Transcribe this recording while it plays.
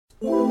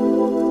Okay,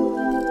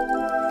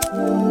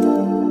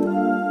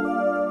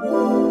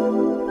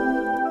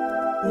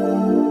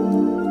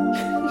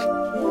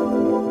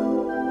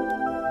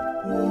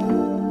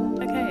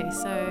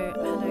 so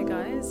hello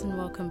guys, and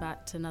welcome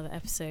back to another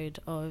episode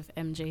of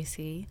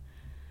MJC.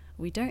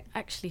 We don't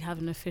actually have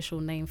an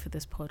official name for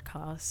this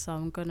podcast, so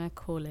I'm gonna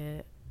call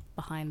it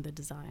Behind the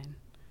Design,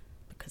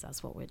 because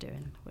that's what we're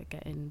doing. We're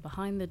getting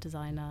behind the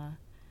designer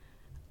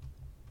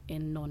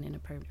in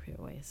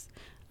non-inappropriate ways.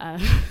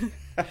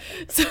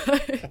 So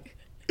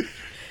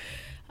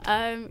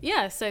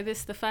this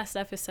is the first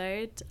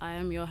episode. I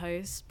am your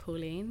host,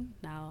 Pauline,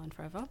 now and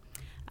forever.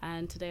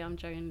 And today I'm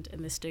joined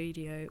in the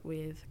studio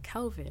with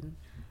Kelvin,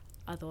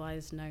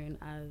 otherwise known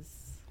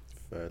as...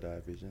 Third Eye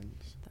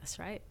Visions. That's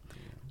right.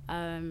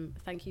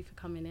 Thank you for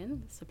coming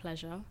in. It's a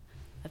pleasure.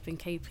 I've been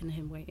keeping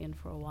him waiting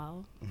for a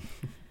while.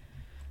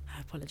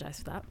 I apologise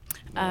for that.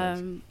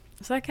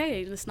 It's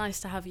okay. It's nice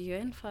to have you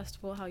in. First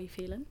of all, how are you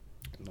feeling?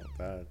 Not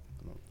bad.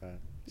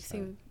 You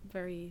seem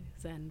very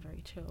zen,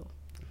 very chill.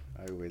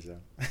 I always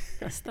am.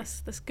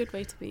 That's a good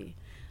way to be.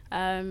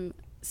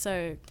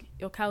 So,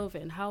 you're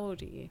Kelvin. How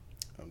old are you?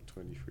 I'm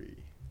 23.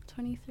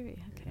 23. Okay,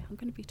 Yeah. I'm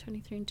going to be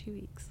 23 in 2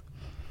 weeks.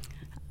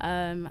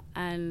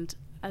 And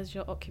as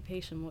your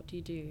occupation, what do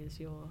you do as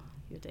your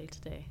day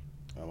to day?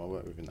 I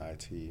work within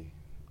IT.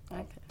 I've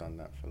Okay. done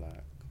that for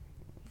like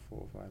 4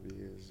 or 5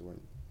 years.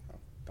 I've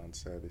done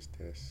service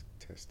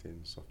testing,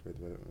 software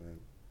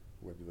development,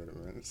 web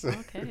development.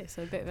 Okay,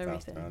 so a bit of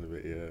Bounced everything. around a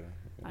bit, yeah.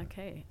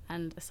 Okay,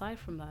 and aside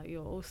from that,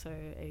 you're also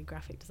a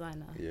graphic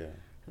designer. Yeah.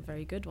 A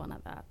very good one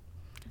at that.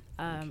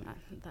 Thank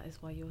And that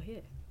is why you're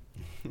here.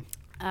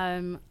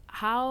 you.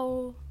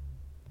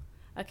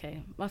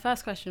 Okay, my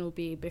first question will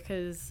be,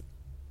 because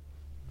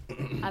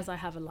as I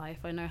have a life,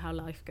 I know how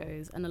life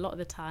goes, and a lot of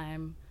the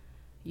time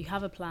you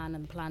have a plan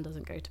and the plan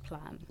doesn't go to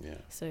plan. Yeah.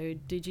 So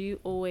did you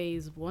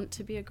always want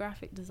to be a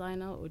graphic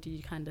designer, or did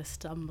you kind of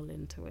stumble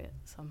into it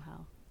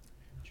somehow?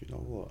 Do you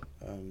know what?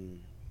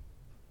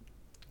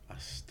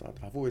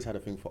 I've always had a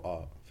thing for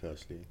art,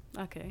 firstly.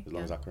 Okay. As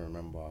long as I can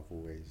remember, I've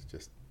always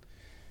just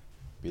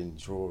been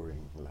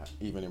drawing. Like,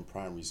 even in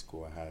primary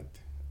school, I had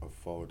a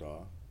folder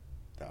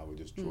that I would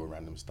just draw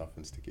random stuff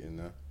and stick it in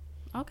there.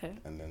 Okay.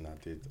 And then I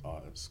did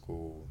art at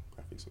school,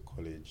 graphics at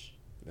college.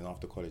 Then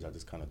after college, I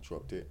just kind of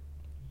dropped it.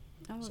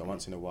 Oh, So okay.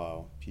 once in a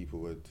while, people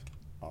would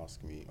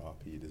ask me,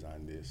 can you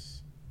design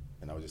this?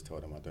 And I would just tell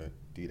them I don't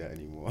do that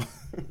anymore.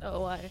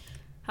 Oh, why?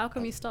 How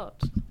come you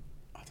stopped?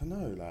 I don't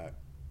know, like,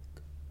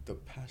 the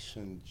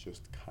passion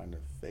just kind of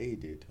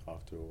faded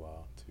after a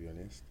while, to be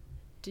honest.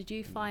 Did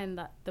you find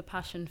that the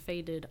passion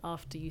faded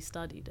after you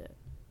studied it?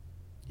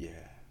 Yeah.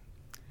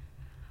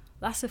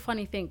 That's a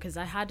funny thing, because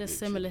I had a Literally.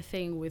 similar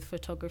thing with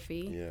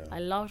photography. Yeah. I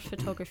loved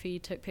photography,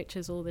 took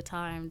pictures all the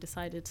time,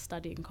 decided to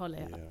study in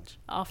college. Yeah.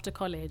 After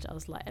college, I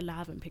was like, I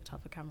haven't picked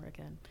up a camera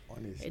again.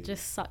 Honestly. It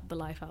just sucked the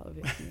life out of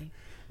it for me.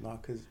 No,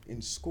 because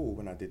in school,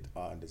 when I did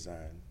art and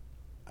design,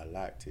 I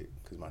liked it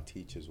because my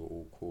teachers were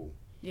all cool.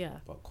 Yeah.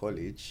 But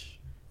college,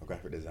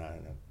 graphic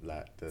design,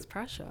 like It's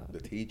pressure. the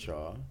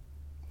teacher,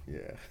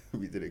 yeah,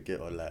 we didn't get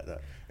on like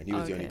that. And he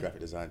was the only Okay.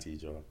 graphic design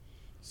teacher.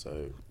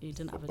 So You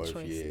didn't for have a both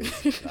choice.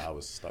 years, like, I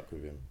was stuck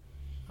with him.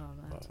 Oh,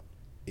 man. But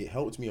it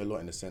helped me a lot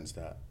in the sense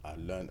that I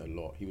learned a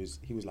lot. He was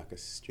like a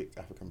strict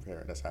African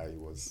parent. That's how he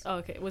was. Oh,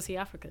 okay. Was he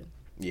African?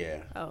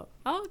 Yeah. Oh,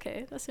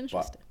 okay. That's But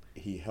interesting.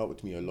 he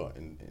helped me a lot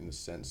in the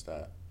sense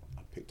that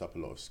I picked up a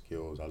lot of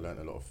skills. I learned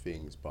a lot of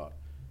things, but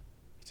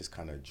it just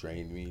kind of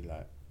drained me.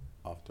 Like,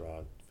 after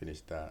I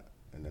finished that,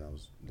 and then I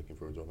was looking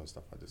for a job and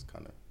stuff, I just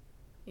kind of...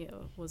 Yeah,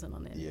 wasn't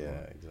on it anymore. Yeah,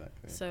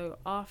 exactly. So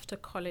after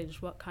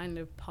college, what kind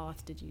of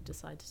path did you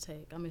decide to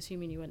take? I'm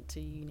assuming you went to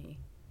uni.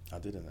 I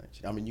didn't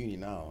actually. I'm in uni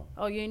now.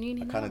 Oh, you're in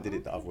uni I now? kind of did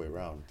it the other way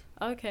around.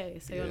 Okay,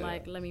 so you're Yeah.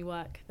 like, let me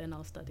work, then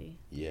I'll study.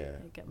 Yeah.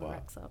 Get my but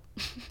racks up.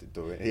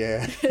 the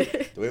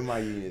way my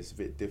uni is a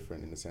bit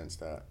different in the sense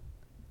that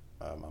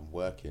I'm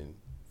working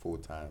full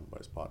time, but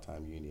it's part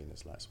time uni and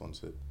it's like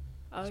sponsored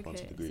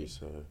degree.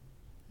 So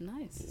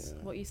Nice.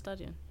 Yeah. What are you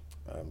studying?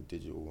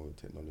 digital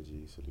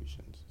technology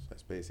solutions. So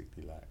it's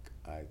basically like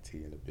IT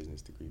and a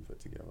business degree put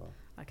together.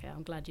 Okay,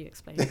 I'm glad you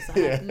explained this. I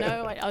had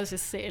no idea. I was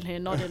just sitting here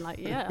nodding like,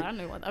 yeah, I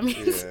know what that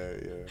means.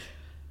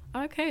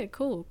 Yeah. Okay,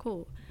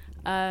 cool.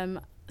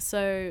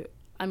 So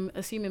I'm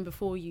assuming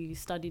before you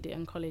studied it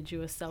in college, you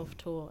were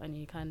self-taught and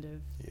you kind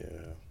of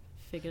Yeah.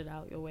 figured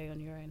out your way on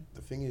your own.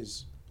 The thing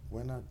is,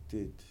 when I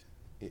did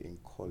it in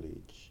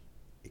college,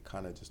 it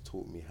kind of just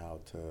taught me how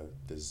to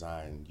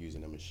design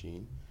using a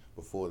machine.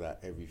 Before that,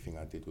 everything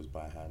I did was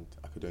by hand.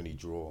 I could only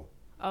draw.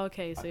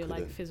 Okay, so I you're like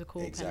couldn't-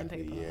 physical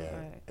exactly, pen and paper.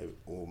 yeah.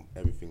 Right.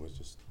 Everything was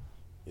just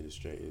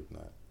illustrated.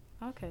 Like,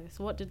 Okay,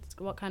 so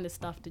what kind of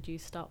stuff did you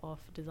start off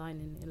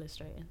designing,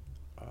 illustrating?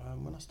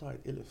 when I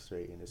started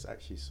illustrating, it's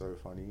actually so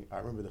funny. I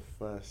remember the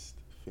first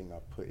thing I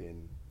put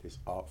in this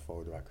art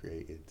folder I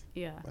created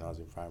Yeah. when I was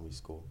in primary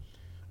school.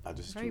 I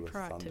just Very drew a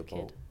proactive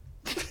thunderbolt.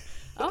 kid.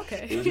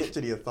 Okay. It was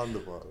literally a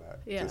thunderbolt, like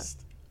Yeah.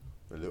 just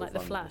a little Like the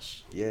thunderbolt.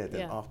 Flash. Yeah.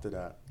 Then Yeah. after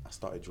that, I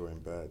started drawing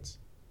birds.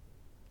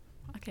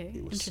 Okay,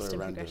 It was so interesting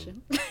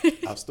random.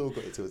 progression. I've still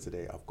got it till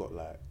today. I've got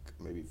like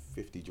maybe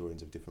 50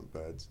 drawings of different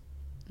birds.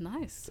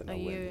 Nice. Then Are I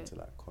went you into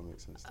like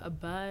comics and stuff. a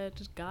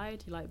bird guy?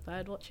 Do you like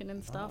bird watching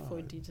and stuff, or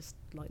Nah. do you just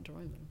like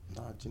drawing them?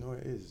 Nah, do you know what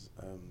it is?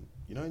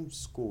 You know, in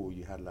school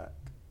you had like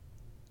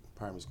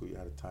primary school, you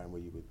had a time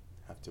where you would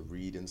have to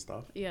read and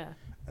stuff, Yeah.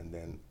 and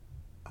then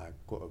I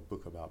got a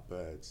book about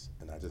birds,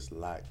 and I just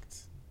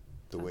liked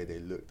the way they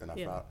looked, and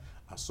Yeah.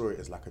 I saw it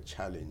as like a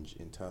challenge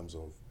in terms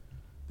of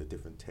the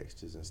different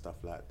textures and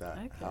stuff like that.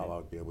 Okay. How I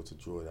would be able to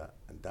draw that,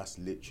 and that's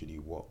literally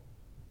what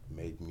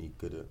made me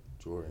good at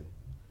drawing.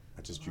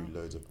 I just drew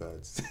Wow. loads of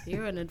birds.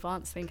 You're an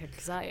advanced thinker,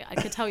 because I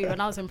could tell you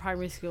when I was in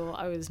primary school,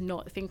 I was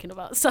not thinking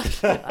about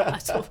stuff like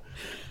that at all.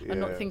 I'm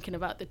not Yeah. thinking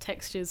about the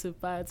textures of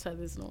birds'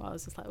 feathers and all. I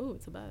was just like, oh,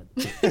 it's a bird.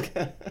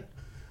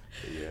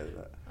 Yeah,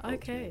 that helped me a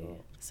Okay,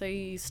 lot. so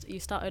you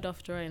started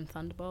off drawing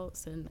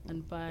thunderbolts and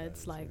birds,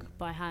 Birds, like yeah.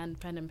 by hand,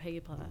 pen and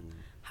paper. Mm.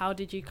 How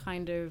did you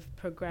kind of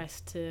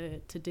progress to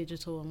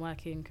digital and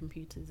working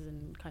computers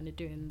and kind of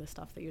doing the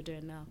stuff that you're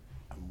doing now?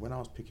 And when I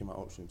was picking my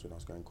options when I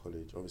was going to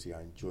college, obviously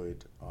I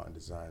enjoyed art and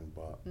design,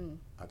 but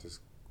I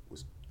just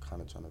was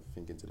kind of trying to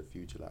think into the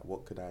future, like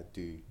what could I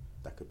do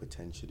that could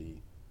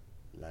potentially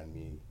land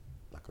me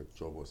like a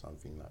job or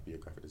something, like be a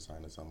graphic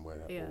designer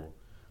somewhere. Yeah. Or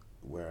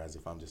whereas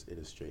if I'm just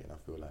illustrating, I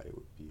feel like it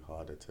would be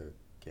harder to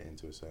get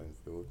into a certain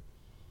field.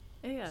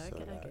 Yeah, So I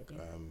get like,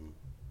 you.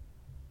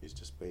 it's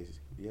just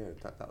basically,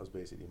 that was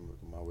basically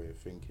my way of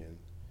thinking.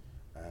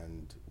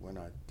 And when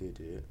I did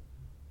it,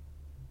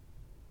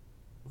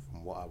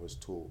 from what I was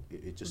taught,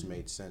 it just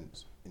made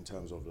sense in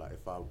terms of like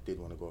if I did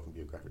want to go off and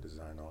be a graphic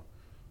designer,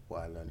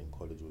 what I learned in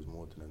college was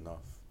more than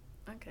enough.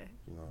 Okay.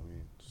 You know what I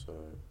mean? So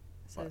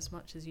So as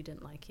much as you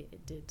didn't like it,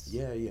 it did.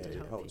 yeah, did it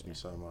help helped you. me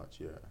so much.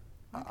 Yeah,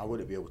 I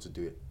wouldn't be able to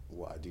do it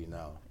what I do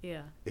now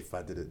Yeah. if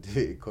I didn't do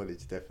it in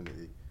college.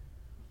 Definitely.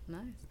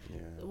 Nice.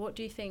 Yeah. What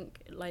do you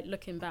think, like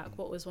looking back,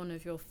 what was one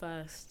of your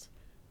first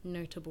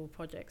notable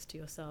projects to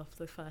yourself,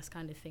 the first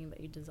kind of thing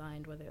that you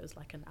designed, whether it was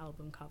like an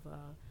album cover,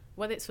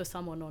 whether it's for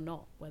someone or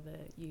not, whether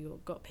you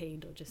got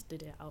paid or just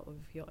did it out of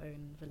your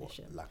own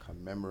volition? Like a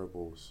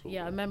memorable sort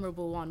Yeah, a of,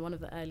 memorable one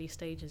of the early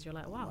stages. You're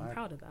like, wow, I'm My-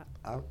 proud of that.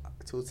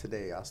 till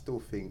today, I still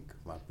think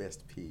my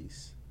best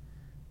piece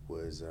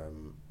was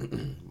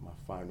my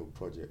final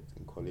project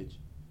in college.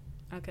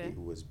 Okay. It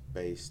was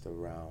based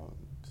around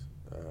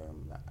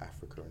like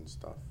Africa and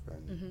stuff,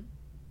 and Mhm.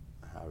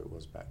 how it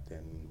was back then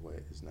and where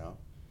it is now.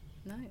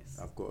 Nice.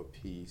 I've got a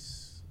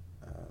piece.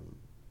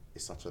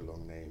 It's such a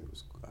long name.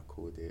 I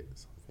called it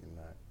something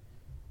like,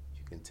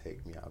 "You can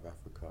take me out of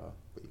Africa,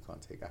 but you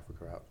can't take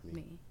Africa out of me."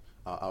 Me.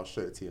 I'll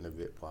show it to you in a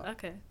bit, but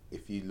Okay.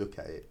 if you look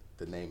at it,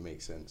 the name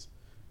makes sense.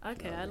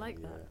 Okay, You know what I mean? like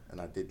Yeah. that. And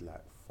I did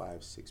like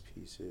 5-6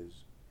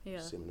 pieces, Yeah.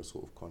 similar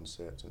sort of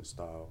concept and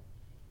style.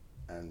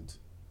 And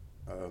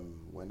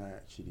when I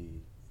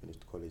actually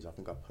finished college, I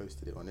think I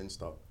posted it on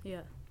Insta,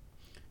 Yeah.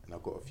 and I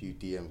got a few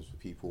DMs for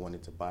people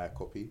wanting to buy a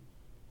copy.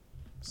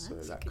 So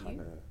Nice, that look at you.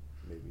 kind of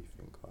made me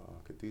think, oh,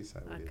 I could do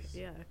something with this.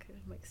 I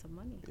could make some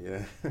money.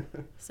 Yeah.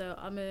 So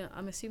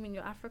I'm assuming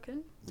you're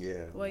African.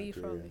 Yeah. Where are you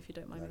from, Nigeria. if you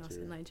don't mind me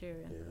asking?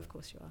 Nigerian. Yeah. Of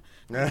course you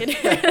are. I'm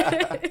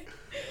kidding.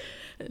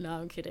 No,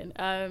 I'm kidding.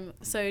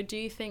 So do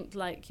you think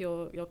like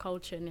your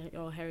culture and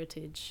your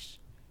heritage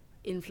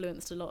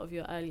influenced a lot of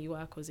your early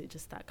work, or was it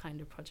just that kind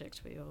of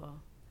project where you're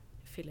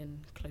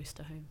feeling close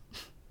to home?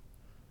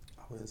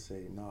 I wouldn't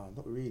say, no,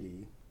 not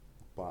really.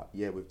 But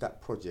yeah, with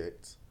that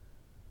project,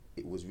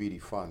 it was really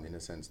fun in the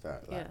sense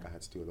that like Yeah. I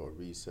had to do a lot of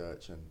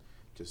research and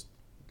just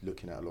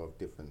looking at a lot of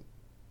different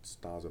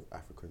styles of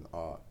African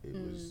art. It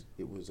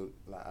was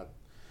like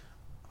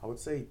I would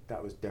say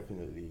that was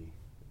definitely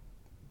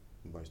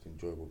the most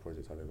enjoyable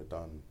project I've ever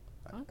done.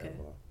 Like, Okay.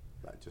 ever.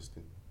 Like just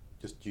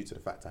due to the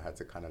fact I had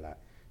to kind of like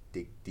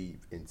dig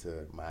deep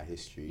into my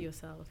history.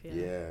 Yourself, yeah.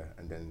 Yeah,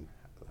 and then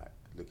like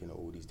looking at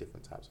all these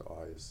different types of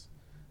artists,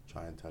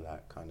 trying to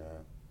like kind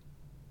of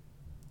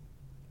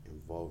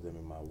involve them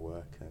in my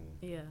work and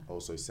Yeah.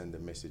 also send a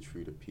message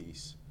through the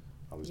piece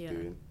I was Yeah.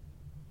 doing.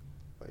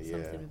 But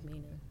yeah, Something with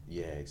meaning.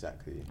 yeah,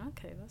 exactly.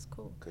 Okay, that's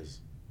cool.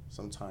 Because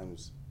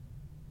sometimes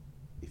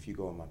if you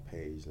go on my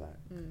page, like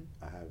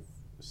I have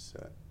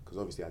because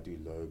obviously I do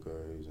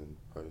logos and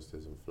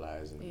posters and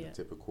flyers and Yeah. the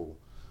typical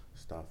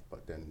stuff,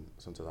 but then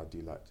sometimes I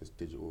do like just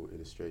digital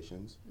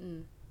illustrations.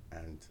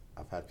 And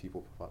I've had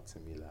people pop up to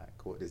me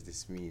like, what does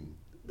this mean?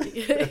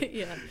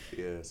 Yeah.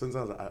 Yeah,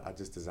 sometimes I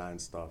just design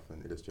stuff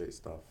and illustrate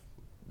stuff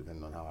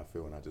depending on how I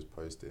feel, and I just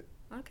post it.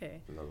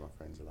 Okay. A lot of my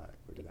friends are like,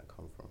 where did that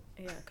come from?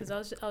 Yeah, because I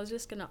was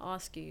just gonna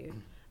ask you,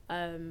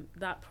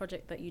 that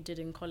project that you did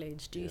in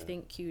college. Do you Yeah.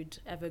 think you'd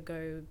ever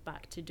go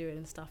back to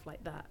doing stuff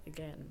like that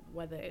again?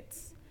 Whether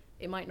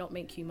it might not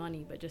make you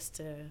money, but just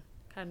to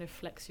kind of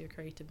flex your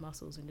creative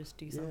muscles and just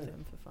do Yeah.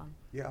 something for fun.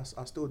 Yeah,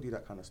 I still do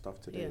that kind of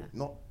stuff today. Yeah.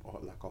 Not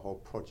like a whole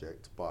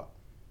project, but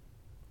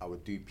I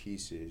would do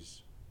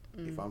pieces.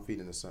 If I'm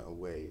feeling a certain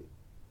way,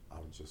 I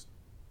would just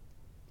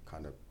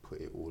kind of put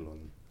it all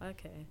on.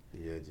 Okay.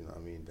 Yeah, do you know what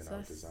I mean? Then So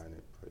I'll design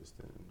it, post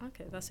it.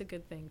 Okay, that's a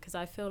good thing, because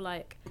I feel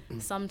like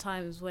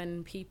sometimes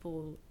when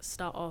people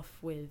start off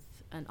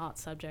with an art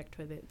subject,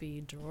 whether it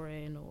be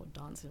drawing or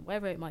dancing,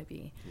 whatever it might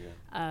be,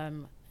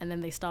 and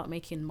then they start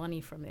making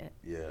money from it,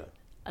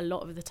 a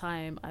lot of the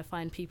time I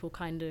find people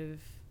kind of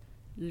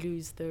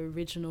lose the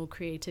original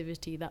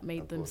creativity that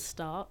made them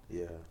start,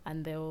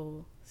 and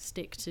they'll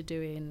stick to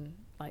doing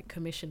like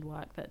commissioned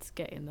work that's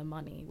getting the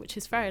money, which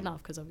is fair enough,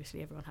 because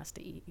obviously everyone has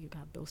to eat, you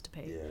have bills to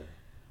pay,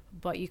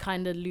 but you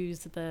kind of lose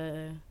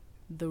the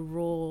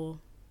raw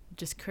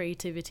just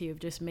creativity of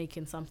just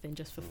making something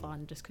just for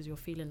fun, just because you're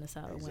feeling a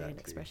certain way and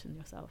expressing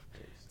yourself.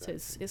 So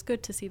it's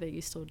good to see that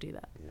you still do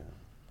that.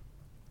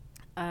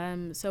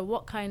 So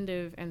what kind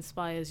of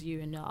inspires you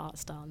in your art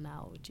style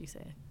now, would you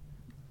say?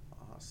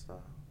 Art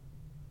style,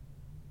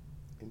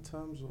 in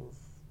terms of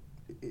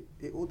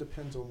it all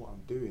depends on what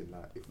I'm doing.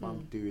 Like if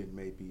I'm doing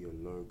maybe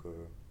a logo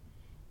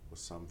or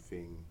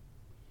something,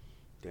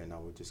 then I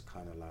would just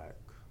kind of like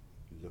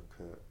look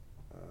at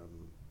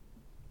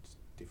just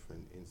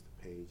different Insta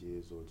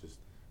pages or just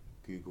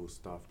Google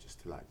stuff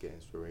just to like get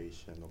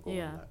inspiration, or go on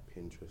like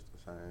Pinterest or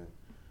something.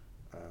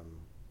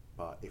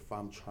 But if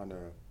I'm trying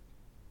to,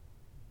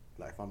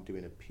 like if I'm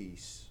doing a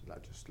piece,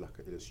 like just like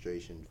an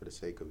illustration for the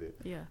sake of it,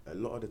 a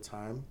lot of the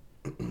time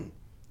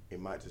it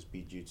might just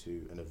be due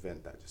to an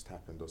event that just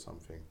happened or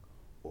something,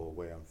 or a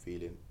way I'm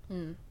feeling.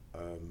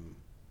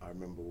 I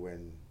remember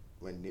when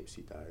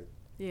Nipsey died.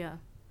 Yeah,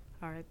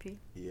 R.I.P.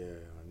 Yeah,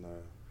 I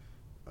know.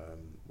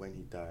 When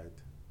he died,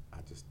 I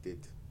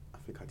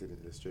think I did an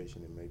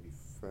illustration in maybe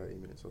 30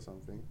 minutes or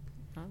something.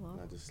 Oh, wow.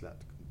 And I just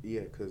slapped.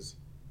 Yeah, because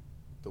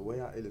the way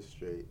I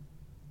illustrate,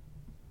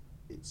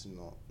 it's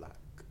not like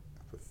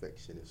a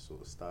perfectionist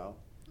sort of style.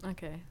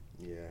 Okay.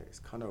 Yeah, it's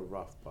kind of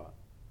rough, but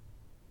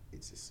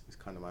it's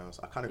kind of my own.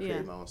 I kind of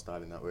created my own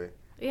style in that way.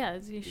 Yeah,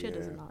 as you should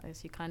as an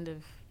artist. You kind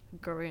of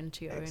grow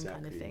into your own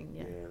kind of thing.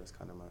 Yeah, that's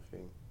kind of my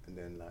thing. And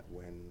then like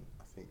when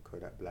I think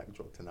Kodak Black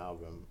dropped an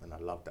album, and I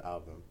loved the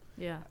album.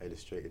 I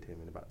illustrated him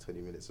in about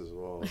 20 minutes as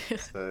well.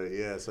 So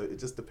it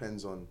just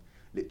depends on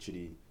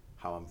literally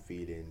how I'm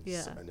feeling,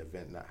 an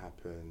event that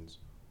happens,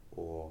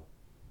 or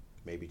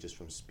maybe just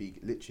from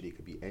literally it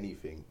could be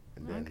anything,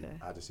 and then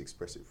I just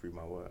express it through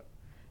my work.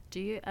 Do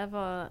you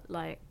ever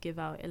like give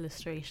out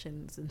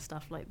illustrations and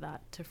stuff like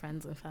that to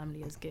friends and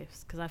family as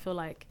gifts? Because I feel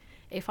like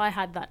if I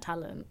had that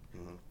talent,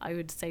 I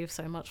would save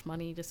so much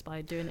money just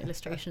by doing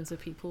illustrations of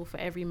people for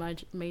every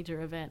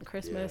major event,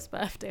 Christmas,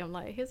 birthday. I'm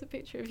like, here's a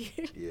picture of you.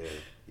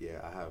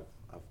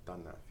 I've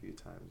done that a few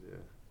times.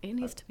 It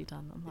needs to be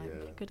done. I'm like,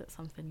 if you're good at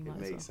something, you might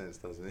as well. It makes sense,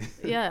 doesn't it?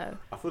 Yeah.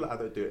 I feel like I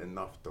don't do it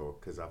enough though,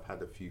 because I've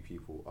had a few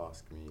people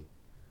ask me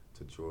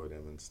to draw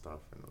them and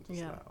stuff, and I'm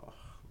just like, oh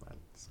man,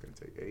 it's gonna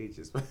take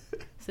ages.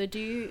 So do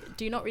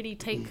you not really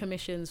take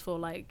commissions for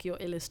like your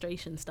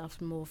illustration stuff,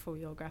 more for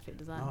your graphic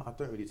design? No, I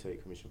don't really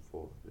take commission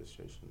for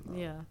illustration. No.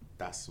 Yeah.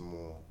 That's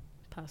more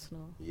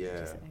personal.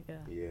 Yeah.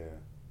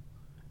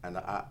 And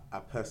I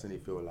personally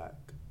feel like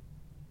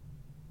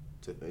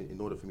in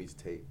order for me to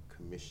take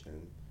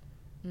commission,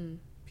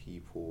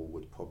 people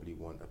would probably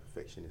want a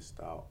perfectionist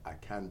style. I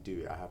can do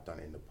it. I have done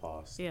it in the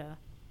past. Yeah.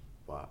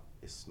 But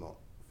it's not,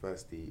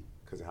 firstly,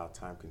 because of how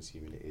time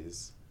consuming it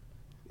is,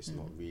 it's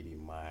not really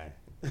my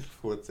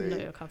forte. Not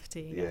your cup of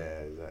tea. Yeah,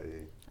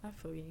 exactly. I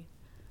feel you.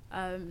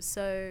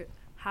 So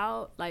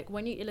how, like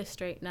when you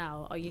illustrate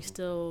now, are you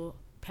still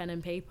pen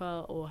and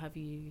paper, or have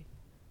you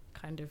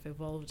kind of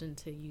evolved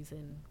into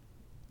using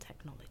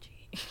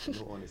technology? In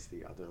all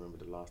honesty, I don't remember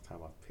the last time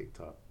I picked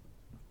up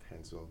a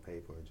pencil and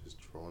paper and just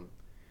drawn.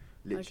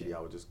 Literally, I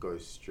would just go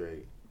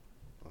straight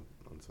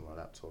onto my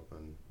laptop,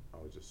 and I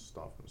would just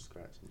start from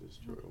scratch and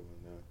just draw it all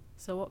in there.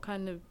 So what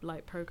kind of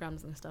like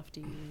programs and stuff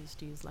do you use?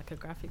 Do you use like a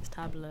graphics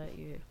tablet? I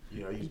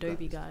use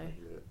Adobe graphics guy?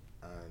 Tablet,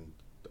 and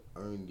the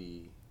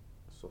only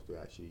software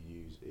I actually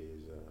use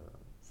is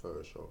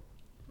Photoshop.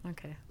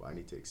 Okay. But I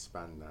need to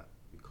expand that,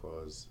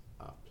 because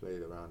I've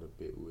played around a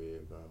bit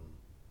with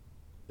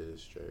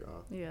Illustrator.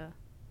 Yeah.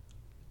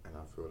 And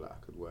I feel like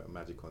I could work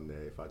magic on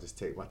there if I just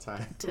take my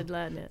time to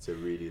learn it. To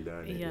really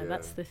learn it. Yeah,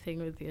 that's the thing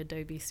with the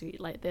Adobe Suite.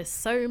 Like, there's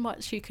so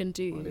much you can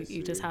do. Honestly.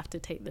 You just have to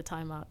take the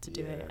time out to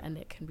do it, and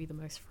it can be the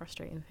most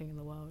frustrating thing in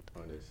the world.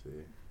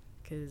 Honestly.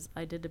 Because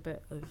I did a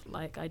bit of,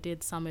 like, I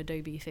did some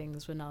Adobe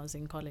things when I was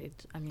in college.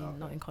 I mean,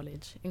 not in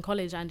college. In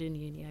college and in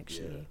uni,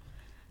 actually.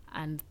 Yeah.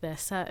 And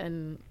there's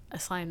certain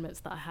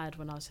assignments that I had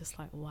when I was just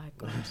like, why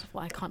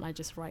can't I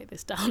just write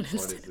this down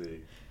instead?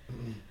 Honestly.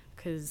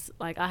 Because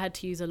like I had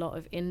to use a lot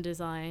of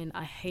InDesign.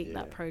 I hate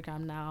that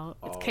program now.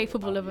 It's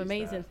capable of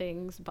amazing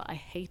things, but I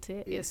hate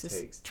it. It's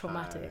just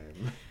traumatic.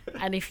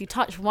 And if you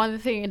touch one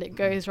thing and it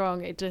goes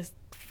wrong, it just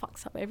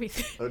fucks up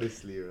everything.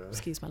 Honestly, right?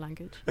 Excuse my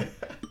language.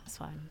 It's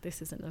fine.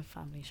 This isn't a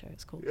family show.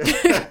 It's cool.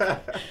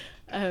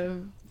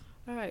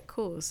 All right,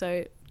 cool.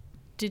 So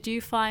did you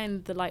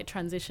find the like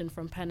transition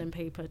from pen and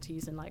paper to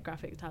using like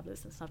graphic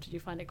tablets and stuff, did you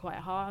find it quite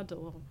hard,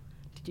 or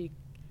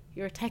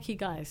you're a techie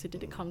guy, so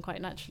did it come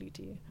quite naturally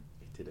to you?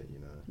 Didn't,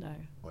 No.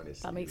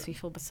 Honestly, that makes me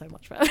feel so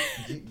much better.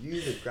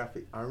 Use a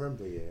graphic. I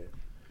remember,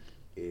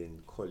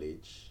 in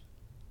college,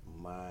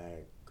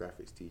 my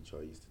graphics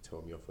teacher used to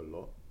tell me off a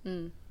lot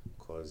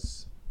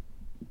because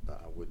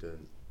I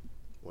wouldn't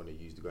want to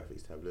use the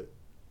graphics tablet.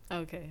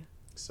 Okay.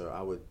 So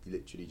I would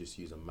literally just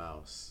use a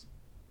mouse,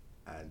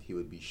 and he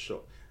would be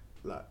shocked.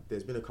 Like,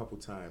 there's been a couple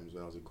times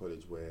when I was in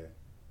college where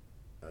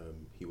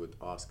he would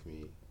ask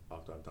me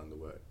after I've done the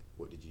work,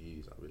 what did you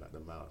use? I'd be like, the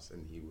mouse,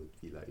 and he would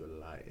be like, you're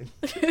lying.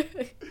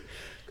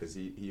 Because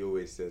he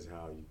always says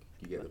how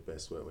you get the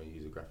best work when you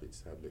use a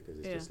graphics tablet, because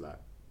it's just like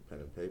pen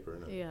and paper,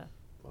 innit? Yeah.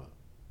 But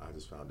I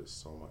just found it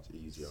so much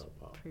easier.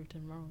 But proved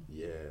him wrong.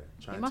 Yeah.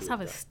 You must have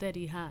a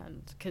steady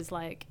hand, because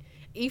like,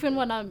 even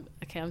when I'm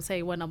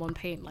saying when I'm on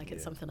paint, like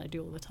it's something I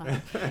do all the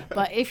time.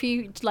 But if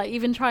you like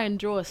even try and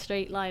draw a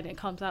straight line, it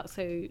comes out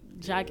so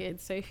jagged. Yeah.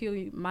 So if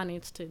you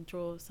manage to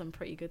draw some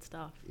pretty good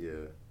stuff.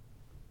 Yeah.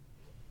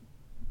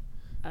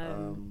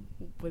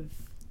 With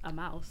a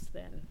mouse,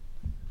 then.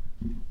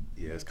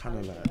 Yeah, it's kind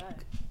of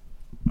like,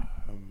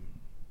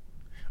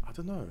 I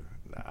don't know.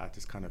 I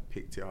just kind of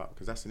picked it up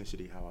because that's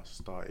initially how I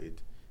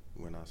started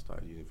when I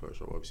started using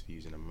Photoshop. Obviously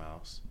using a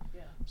mouse.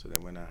 Yeah. So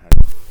then when I had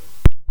to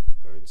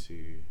go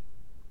to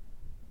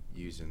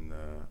using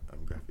the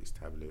graphics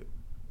tablet,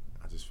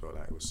 I just felt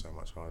like it was so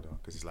much harder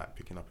because it's like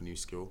picking up a new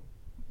skill.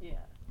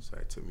 Yeah. So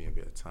it took me a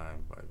bit of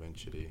time, but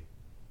eventually,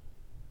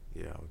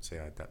 I would say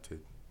I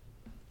adapted.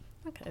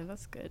 Okay,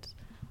 that's good.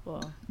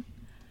 Well,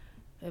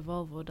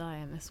 evolve or die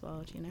in this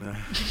world, you know.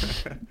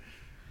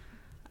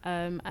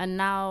 And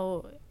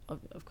now,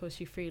 of course,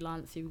 you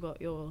freelance. You've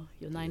got your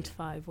 9 to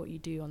 5, what you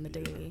do on the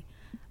daily,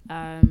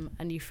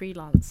 and you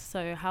freelance.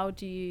 So how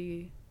did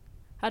you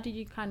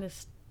kind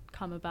of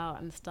come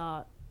about and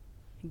start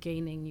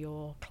gaining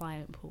your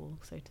client pool,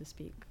 so to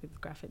speak,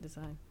 with graphic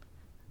design?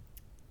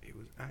 It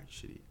was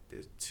actually,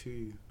 there's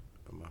 2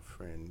 of my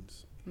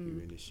friends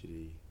who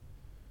initially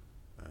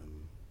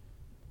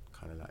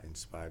kind of like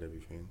inspired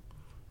everything.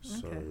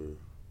 So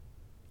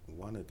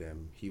one of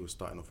them, he was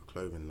starting off a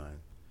clothing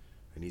line,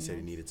 and he said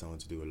he needed someone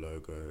to do a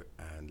logo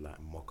and like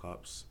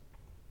mock-ups.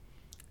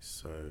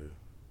 So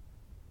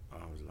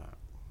I was like,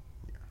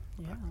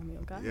 I'm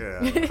your guy.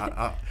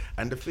 Yeah.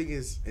 And the thing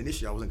is,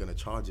 initially I wasn't going to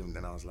charge him.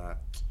 Then I was like,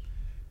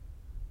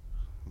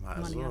 might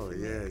as well.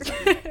 Yeah.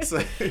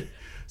 Exactly.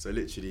 So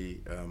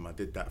literally, I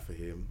did that for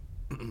him.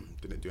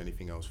 Didn't do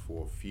anything else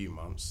for a few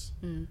months.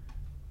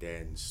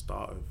 Then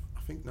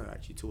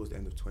towards the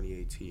end of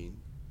 2018,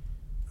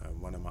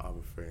 one of my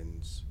other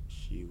friends,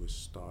 she was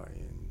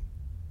starting,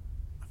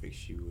 I think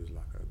it was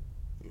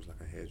like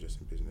a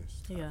hairdressing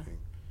business type thing.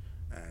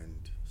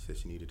 And she said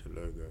she needed a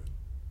logo,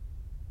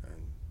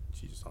 and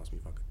she just asked me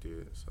if I could do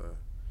it. So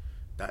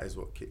that is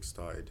what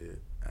kick-started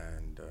it.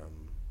 And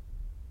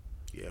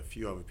a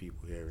few other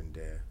people here and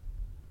there.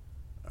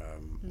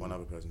 One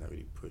other person that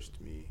really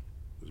pushed me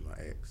was my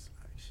ex.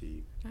 Like,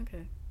 she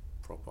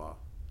proper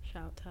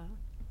shout out.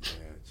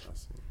 Yeah,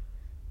 trust me.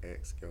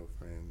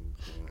 Ex-girlfriend.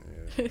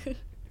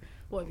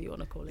 Whatever you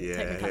want to call it.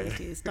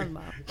 Technicalities, doesn't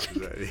matter.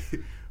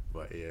 Exactly.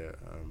 But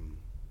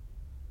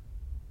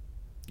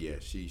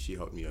she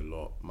helped me a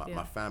lot.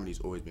 My family's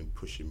always been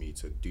pushing me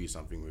to do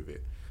something with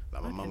it.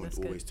 Like, my mum would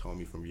always tell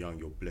me from young,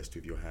 you're blessed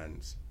with your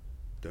hands.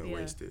 Don't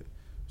waste it.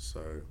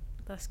 So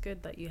that's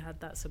good that you had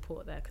that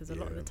support there, because a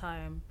lot of the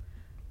time,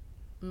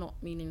 not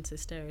meaning to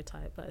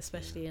stereotype, but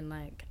especially in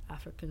like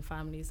African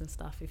families and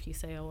stuff, if you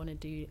say I want to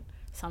do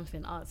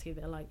something artsy,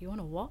 they're like, you want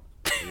to what?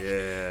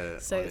 Yeah.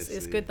 So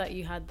it's good that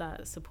you had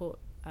that support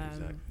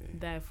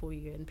there for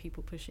you, and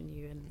people pushing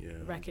you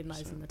and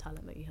recognizing 100%. The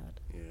talent that you had.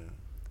 Yeah.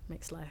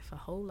 Makes life a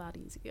whole lot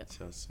easier.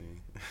 Trust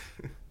me.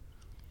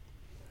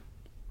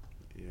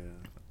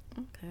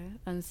 Okay.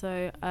 And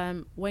so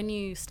when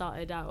you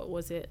started out,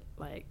 was it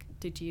like,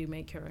 did you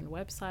make your own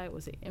website?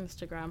 Was it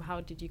Instagram?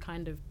 How did you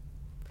kind of...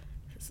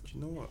 Do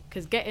you know what?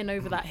 Because getting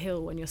over that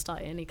hill when you're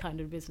starting any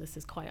kind of business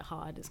is quite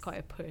hard. It's quite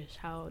a push.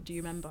 How do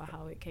you remember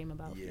how it came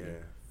about?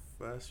 Yeah.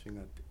 First thing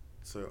I did,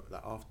 so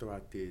like after I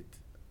did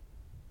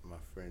my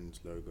friend's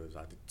logos,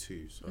 I did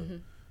 2. So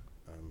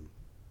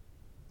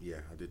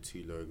I did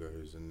 2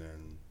 logos, and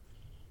then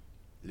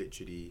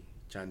literally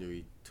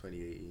January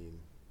 2018,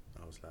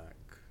 I was like,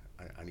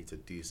 I need to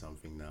do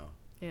something now.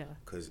 Yeah.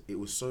 Because it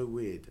was so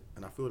weird,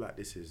 and I feel like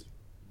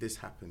this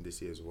happened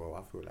this year as well.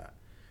 I feel like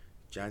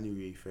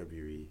January,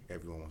 February,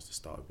 everyone wants to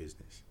start a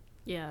business.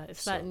 Yeah,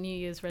 it's like New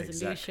Year's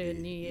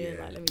resolution, New Year,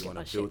 like, let me get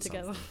my shit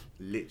together.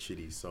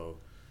 Literally, so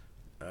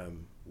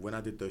when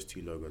I did those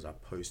 2 logos, I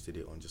posted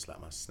it on just like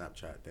my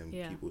Snapchat, then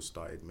people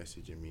started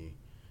messaging me,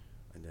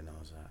 and then I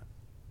was like,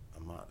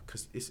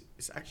 because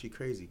it's actually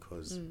crazy,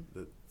 because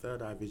the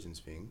Third Eye Visions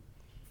thing,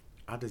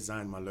 I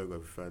designed my logo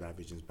for Third Eye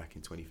Visions back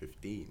in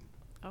 2015.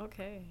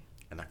 Okay.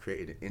 And I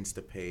created an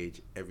Insta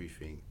page,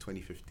 everything,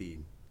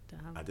 2015.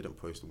 Damn. I didn't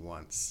post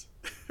once.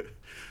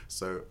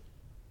 So,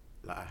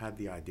 like, I had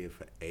the idea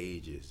for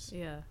ages.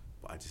 Yeah.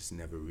 But I just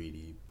never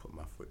really put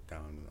my foot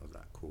down, and I was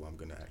like, cool, I'm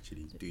going to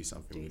actually do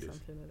something with this.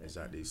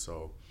 Exactly.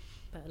 So,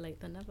 better late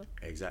than never.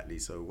 Exactly.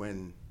 So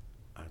when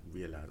I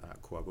realised,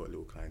 cool, I've got a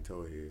little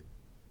clientele here,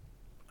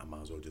 I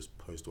might as well just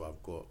post what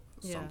I've got.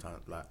 Yeah.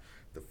 sometimes, like,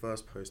 the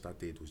first post I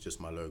did was just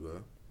my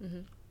logo.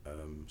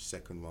 Mm-hmm.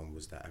 Second one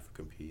was that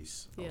African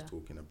piece I was Yeah.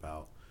 talking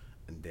about,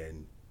 and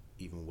then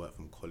even work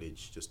from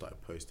college, just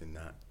started posting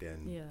that.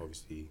 Then Yeah.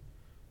 obviously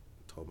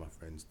told my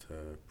friends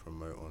to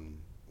promote on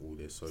all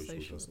their socials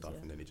and Socials, stuff,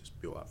 yeah. and then it just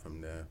built up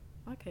from there.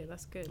 Okay,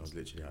 that's good. That was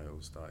literally how it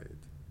all started.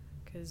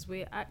 Because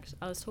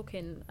I was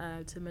talking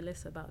to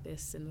Melissa about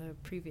this in the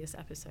previous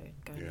episode.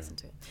 Go and Yeah. listen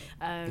to it.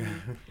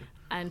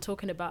 And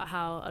talking about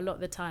how a lot of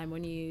the time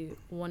when you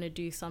want to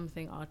do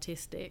something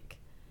artistic,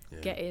 Yeah.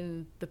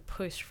 getting the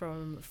push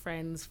from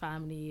friends,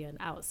 family, and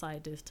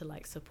outsiders to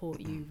like support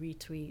you,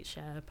 retweet,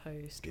 share,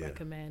 post, Yeah.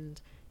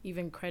 recommend,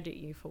 even credit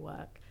you for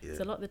work. Yeah.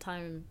 So a lot of the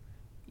time,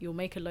 you'll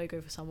make a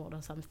logo for someone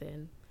or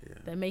something. Yeah.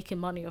 They're making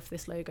money off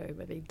this logo,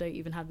 but they don't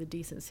even have the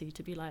decency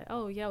to be like,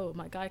 oh, yo,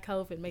 my guy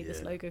Calvin made this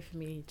Yeah. logo for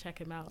me. Check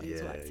him out.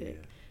 He's Yeah, worked yeah.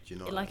 it. Do you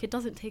know? Like, it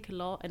doesn't take a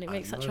lot, and it I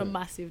makes such a know.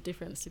 massive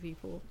difference to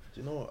people. Do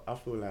you know what? I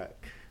feel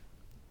like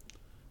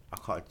I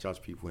can't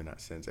judge people in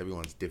that sense.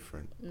 Everyone's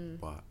different.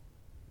 But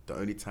the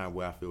only time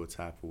where I feel a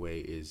type of way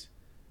is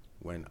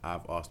when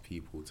I've asked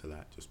people to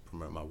like just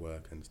promote my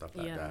work and stuff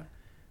like Yeah. that,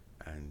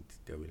 and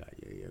they'll be like,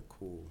 yeah,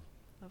 cool.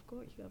 I've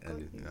got you. And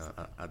you know,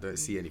 I don't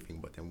see anything.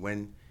 But then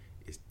when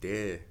it's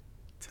their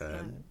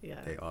turn,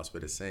 Yeah. they ask for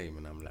the same,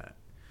 and I'm like.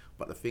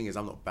 But the thing is,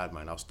 I'm not bad,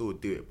 man. I'll still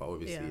do it, but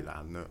obviously, Yeah. like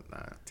I know,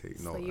 take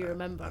So note. you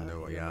remember. I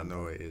know, You yeah, I know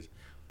remember. what it is.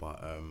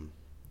 But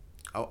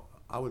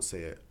I would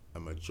say a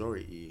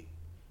majority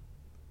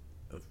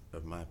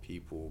of my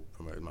people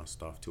promoted my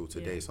stuff till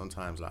today. Yeah.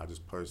 Sometimes like I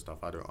just post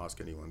stuff. I don't ask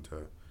anyone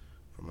to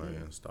promote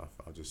it and stuff.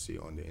 I'll just see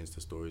it on their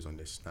Insta stories, on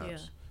their snaps, Yeah,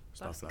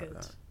 stuff that's like good.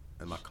 that.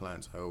 And my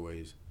clients, I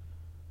always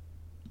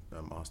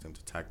ask them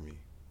to tag me.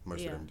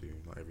 Most Yeah. of them do,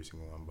 not every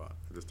single one, but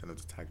I just tell them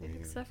to tag me.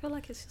 Because I feel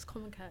like it's just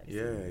common courtesy.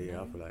 Yeah, you yeah,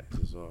 know? I feel like it's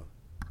as well.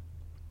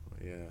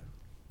 But yeah.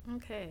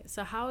 Okay,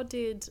 so how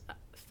did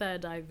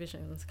Third Eye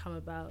Visions come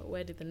about?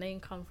 Where did the name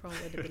come from?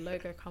 Where did the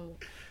logo come?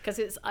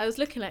 Because I was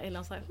looking at it and I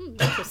was like,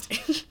 interesting.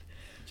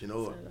 Do you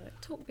know So what?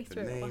 like, talk me The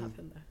through it. What name-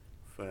 happened there?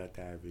 Third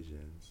Eye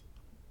Visions.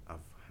 I've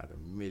had a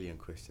million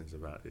questions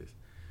about this.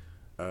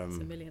 It's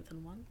a millionth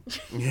and one.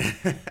 Yeah.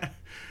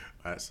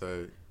 Alright,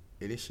 so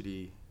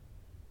initially,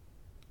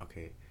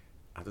 okay,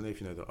 I don't know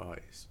if you know the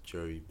artist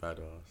Joey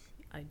Badass.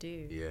 I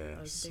do. Yeah,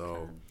 I was a big so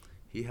fan.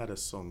 he had a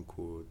song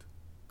called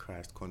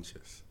Christ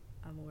Conscious.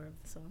 I'm aware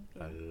of the song.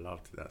 I Yeah.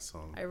 loved that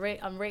song.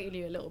 I'm rating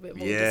you a little bit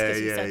more Yeah, just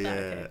because you yeah, said yeah.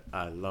 that. Okay.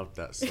 I loved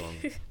that song.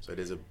 So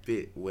there's a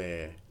bit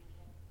where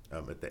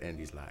at the end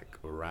he's like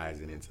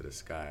rising into the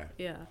sky.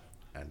 Yeah.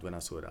 And when I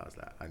saw that, I was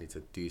like, I need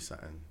to do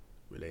something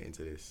relating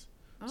to this.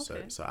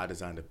 Okay. So I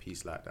designed a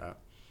piece like that.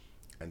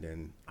 And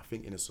then I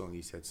think in the song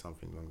he said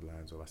something along the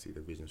lines of, I see the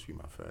visions through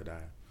my third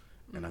eye.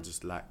 And I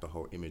just liked the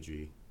whole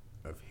imagery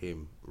of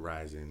him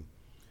rising.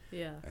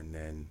 Yeah. And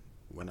then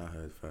when I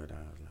heard third eye,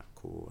 I was like,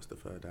 cool, what's the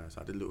third eye?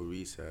 So I did a little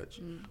research.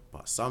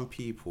 But some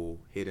people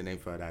hear the name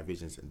Third Eye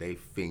Visions and they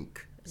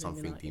think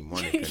something Illuminati.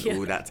 demonic and Yeah.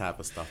 all that type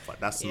of stuff. But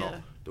that's not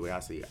Yeah. the way I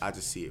see it. I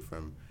just see it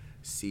from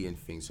seeing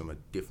things from a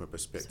different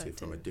perspective,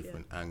 from a Perspective,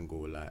 different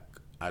angle. Like,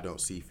 I don't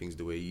see things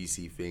the way you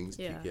see things.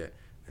 Yeah. You get,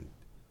 and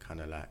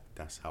kind of like,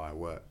 that's how I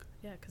work.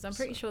 Yeah, because I'm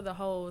pretty So- sure the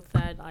whole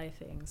third eye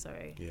thing,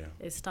 Yeah.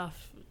 is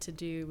stuff to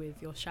do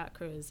with your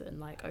chakras and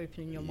like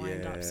opening your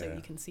mind up so Yeah.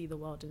 you can see the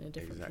world in a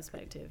different Exactly.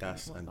 perspective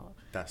That's and and whatnot.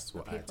 that's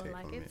what But I people take are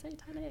like, from it's it.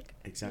 satanic,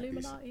 Exactly.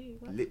 Illuminati.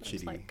 What? Literally.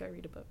 It's like, go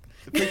read a book.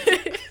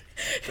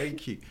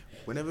 Thank you.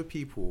 Whenever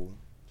people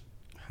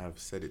have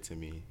said it to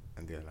me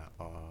and they're like,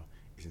 "Oh,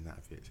 isn't that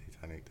a bit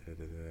satanic?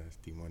 It's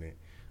demonic."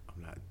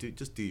 I'm like,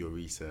 just do your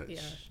research.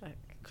 Yeah, like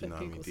Do you know what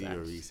I mean? Google Do your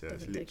search. research,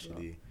 Doesn't take a lot.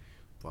 literally.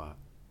 But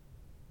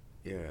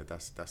yeah,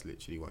 that's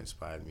literally what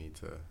inspired me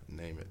to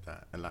name it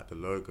that. And like the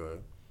logo,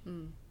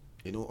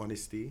 in all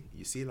honesty,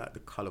 you see like the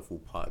colourful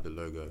part of the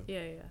logo.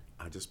 Yeah, yeah,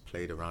 I just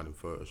played around in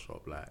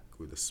Photoshop like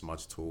with the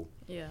smudge tool,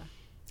 yeah.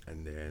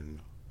 and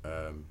then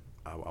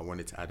I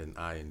wanted to add an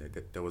eye in there.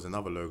 There was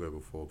another logo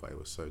before, but it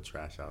was so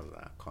trash. I was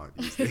like, I can't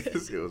use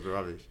this. It was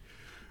rubbish.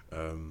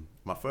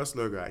 My first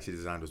logo I actually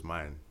designed was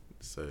mine.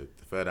 So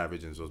the Third Eye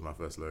Visions was my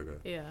first logo.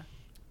 Yeah.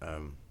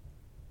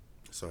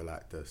 So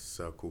like the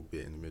circle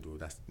bit in the middle,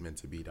 that's meant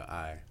to be the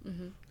eye. Mm-hmm.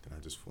 Then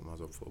I just thought I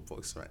was up for a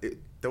box around it.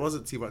 There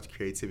wasn't too much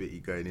creativity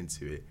going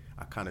into it.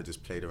 I kind of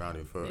just played around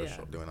in Photoshop.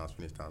 Yeah. Then when I was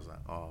finished, I was like,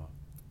 oh,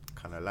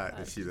 kind of like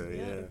this, you know,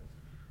 Yeah.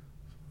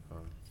 yeah.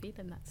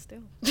 Feeling that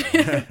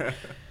still.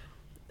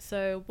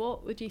 So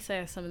what would you say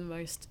are some of the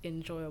most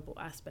enjoyable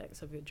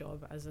aspects of your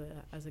job as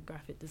a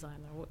graphic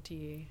designer? What do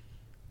you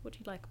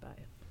like about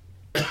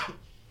it?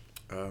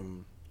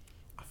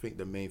 I think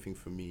the main thing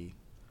for me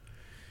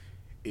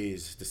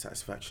is the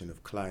satisfaction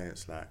of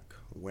clients, like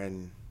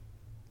when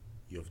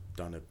you've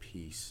done a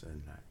piece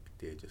and like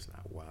they're just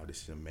like, wow,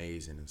 this is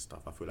amazing and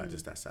stuff. I feel like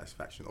just that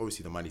satisfaction.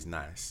 Obviously the money's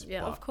nice.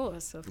 Yeah, but of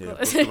course. yeah,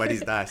 the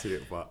money's nice in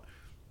it, but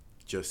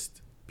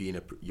just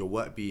your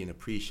work being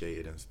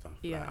appreciated and stuff.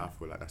 Yeah. Like, I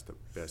feel like that's the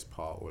best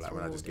part. Or like It's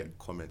when I just rewarding. get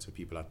comments of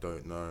people I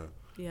don't know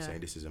Yeah.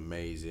 saying this is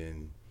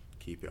amazing,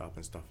 keep it up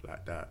and stuff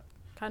like that.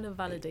 kind of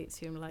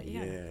validates you. I'm like,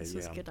 this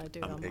was a good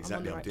idea. I'm exactly,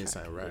 on the I'm right doing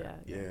track. something right.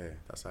 Yeah,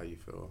 that's how you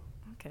feel.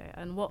 Okay,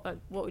 and what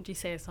would you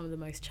say are some of the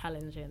most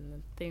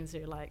challenging things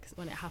you're like,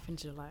 when it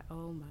happens, you're like,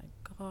 oh my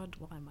God,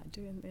 why am I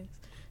doing this?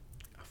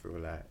 I feel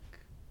like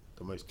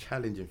the most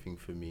challenging thing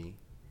for me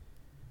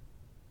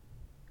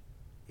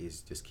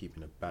is just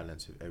keeping a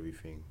balance of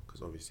everything,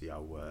 because obviously I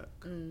work,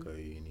 go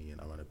to uni,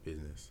 and I run a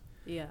business.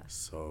 Yeah.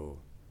 So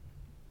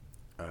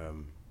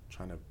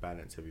trying to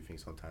balance everything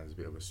sometimes is a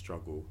bit of a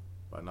struggle.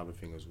 But another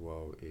thing as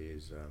well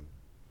is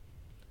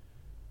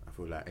I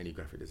feel like any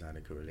graphic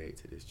designer can relate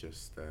to this,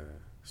 just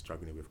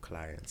struggling with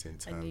clients in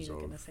terms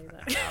of say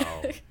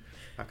that.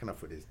 how can I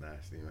put this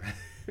nicely, man?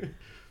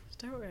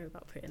 Don't worry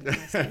about putting it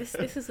nicely.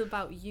 This is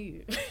about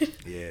you.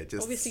 Yeah,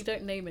 just obviously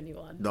don't name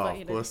anyone. No,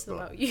 but, of course it's not.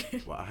 about you.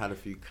 Well, I had a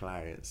few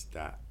clients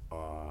that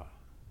are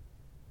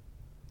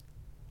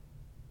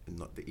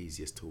not the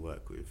easiest to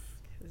work with.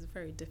 It's a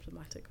very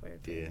diplomatic way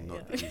of doing it.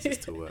 Not the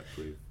easiest to work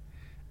with.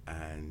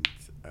 And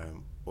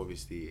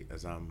obviously,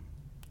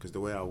 because the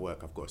way I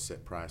work, I've got a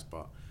set price,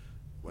 but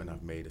when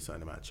I've made a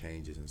certain amount of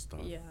changes and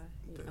stuff, you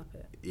up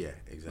it. Yeah,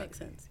 exactly. Makes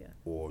sense, yeah.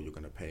 Or you're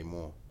going to pay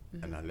more,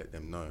 and I let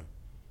them know.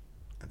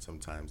 And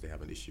sometimes they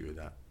have an issue with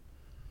that.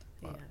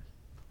 But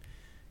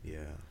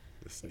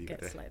just it leave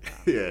it gets there. like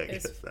that. It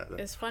gets like that.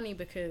 It's funny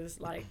because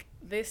like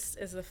this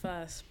is the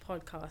first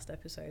podcast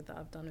episode that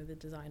I've done with a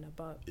designer,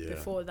 but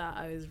before that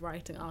I was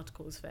writing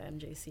articles for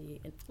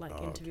MJC,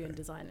 interviewing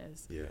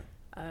designers. Yeah.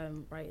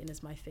 Writing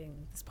is my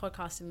thing. This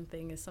podcasting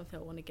thing is something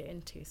I want to get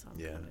into. So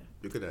you're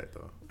good at it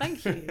though.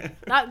 Thank you.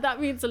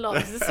 That means a lot.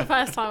 This is the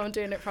first time I'm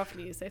doing it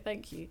properly, so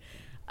thank you.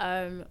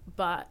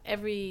 But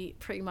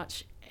pretty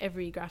much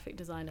every graphic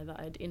designer that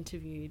I'd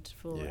interviewed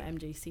for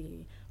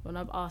MJC, when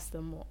I've asked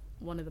them what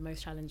one of the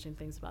most challenging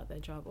things about their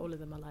job, all of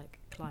them are like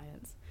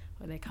clients.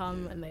 When they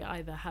come and they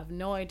either have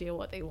no idea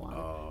what they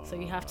want, so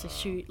you have to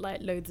shoot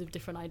like loads of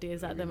different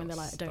ideas at them, and they're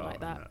like, I don't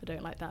like that, I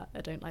don't like that,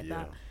 I don't like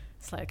that.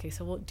 It's like, okay,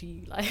 so what do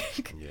you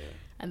like?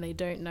 And they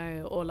don't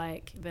know, or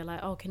like they're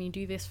like, oh, can you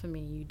do this for me?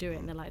 You do it,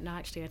 and they're like, no,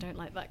 actually I don't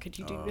like that, could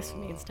you do this for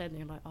me instead? And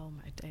you're like, oh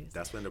my days.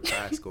 That's when the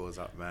price goes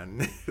up,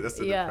 man. That's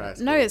when the price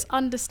no goes. It's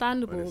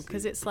understandable,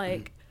 because it's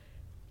like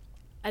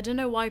I don't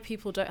know why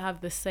people don't have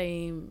the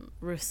same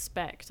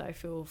respect, I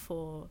feel,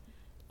 for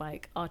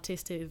like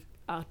artistic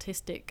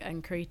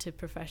and creative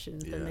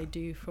professions than they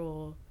do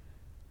for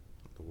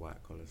the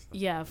white collar stuff.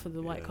 Yeah, for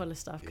the white collar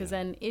stuff. Because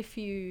then if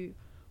you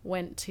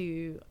went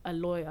to a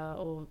lawyer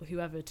or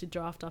whoever to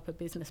draft up a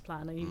business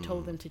plan and you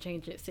told them to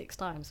change it 6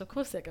 times, of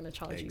course they're going to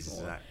charge you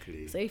more.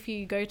 Exactly. So if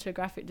you go to a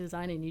graphic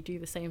designer and you do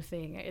the same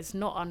thing, it's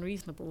not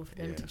unreasonable for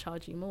them to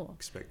charge you more.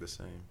 Expect the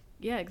same.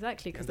 Yeah,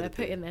 exactly, because they're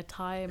putting their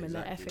time and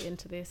their effort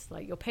into this.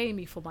 Like, you're paying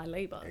me for my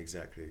labour.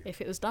 Exactly. If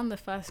it was done the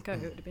first go,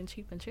 it would have been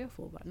cheap and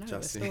cheerful, but no,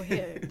 we're still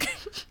here.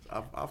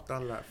 I've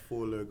done like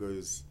 4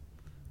 logos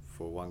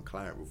for one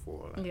client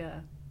before. Like,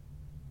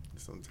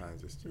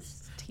 sometimes it's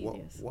just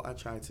tedious. What I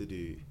try to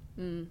do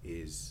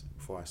is,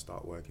 before I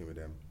start working with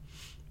them,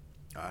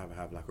 I either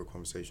have like a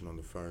conversation on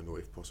the phone, or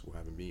if possible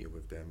have a meeting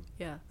with them,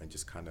 and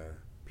just kind of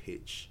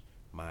pitch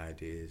my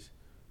ideas,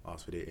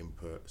 ask for their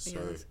input. So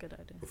that's a good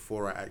idea.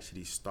 Before I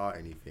actually start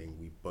anything,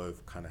 we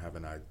both kind of have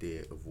an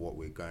idea of what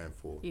we're going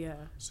for.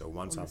 So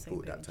once I've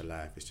brought that to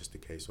life, it's just a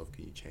case of,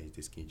 can you change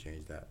this, can you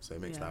change that? So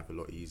it makes life a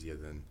lot easier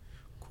than,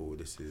 cool,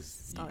 this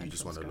is, you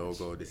just want a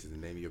logo, this is the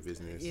name of your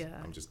business,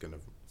 I'm just going to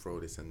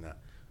throw this and that.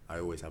 I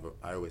always have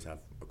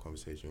a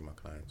conversation with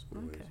my clients,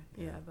 always.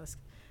 Okay,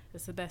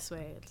 it's the best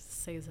way. It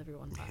saves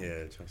everyone time.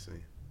 Yeah, trust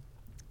me.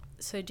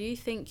 So do you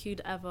think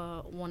you'd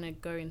ever want to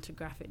go into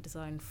graphic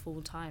design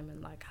full time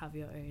and like have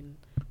your own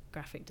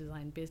graphic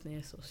design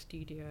business or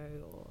studio?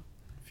 Or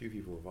a few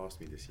people have asked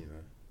me this,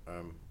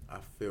 I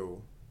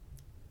feel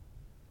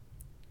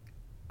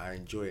I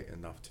enjoy it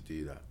enough to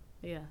do that.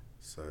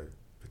 So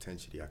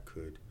potentially I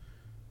could,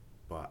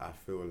 but I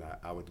feel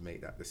like I would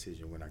make that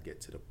decision when I get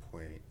to the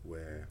point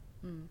where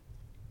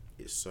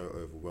it's so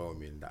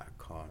overwhelming that I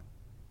can't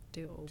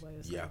do it all by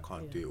yourself. I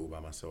can't do it all by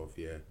myself.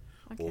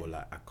 Or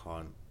like I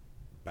can't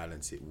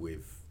balance it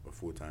with a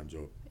full-time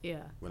job.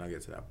 When I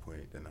get to that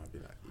point, then I'll be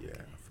like,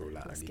 I feel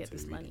like I need to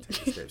really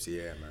take the steps.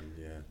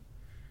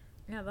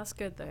 Yeah, that's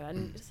good though,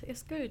 and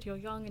it's good. You're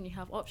young and you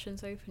have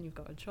options open. You've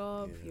got a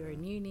job. You're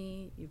in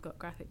uni. You've got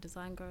graphic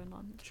design going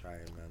on.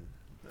 Trying,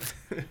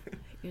 man.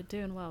 You're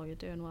doing well.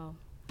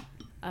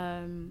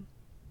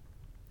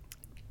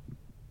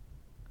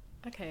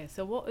 Okay,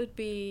 so what would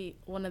be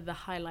one of the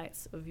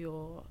highlights of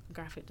your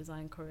graphic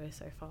design career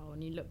so far, when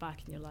you look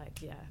back and you're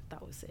like, yeah,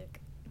 that was sick?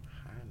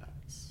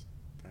 Highlights?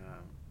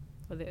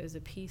 Whether it was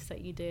a piece that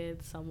you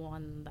did,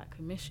 someone that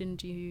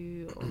commissioned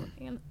you, or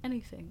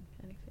anything.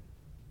 I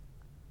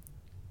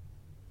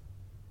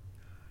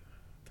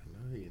don't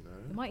know,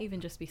 It might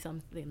even just be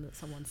something that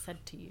someone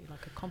said to you,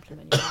 like a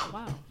compliment. You're like,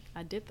 wow,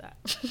 I did that.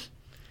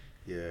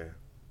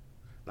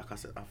 Like I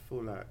said, I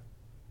feel like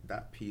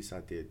that piece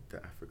I did,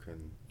 the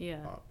African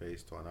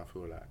art-based one, I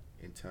feel like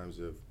in terms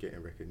of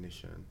getting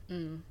recognition,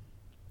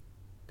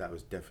 that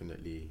was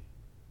definitely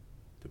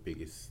the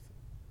biggest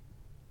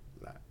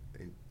like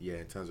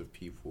in terms of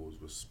people's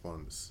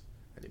response,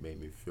 and it made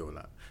me feel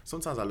like,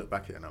 sometimes I look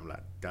back at it and I'm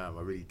like, damn,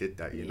 I really did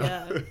that, you know?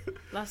 Yeah,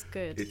 that's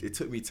good. It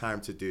took me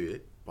time to do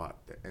it, but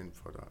the end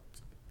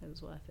product, It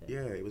was worth it.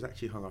 yeah, it was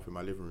actually hung up in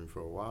my living room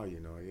for a while, you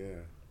know,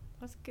 yeah.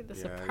 That's good.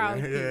 That's yeah, a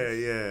proud piece.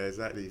 yeah,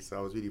 exactly. So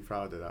I was really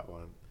proud of that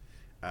one.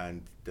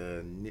 And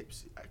the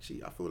Nips,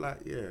 actually, I feel like,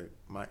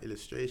 my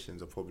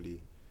illustrations are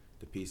probably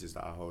the pieces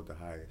that I hold the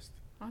highest.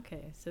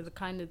 Okay, so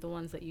the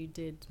ones that you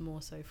did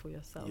more so for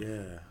yourself.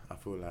 Yeah, I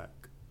feel like,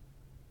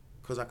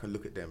 because I can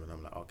look at them and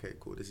I'm like, okay,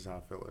 cool, this is how I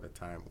felt at the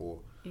time.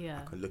 Or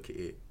Yeah. I can look at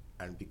it,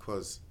 and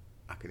because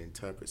I can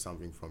interpret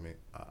something from it,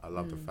 I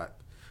love the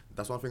fact.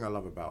 That's one thing I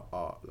love about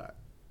art. Like,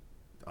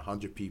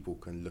 100 people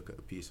can look at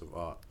a piece of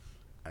art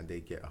and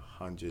they get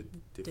 100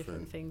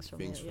 different things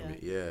from it.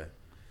 Yeah.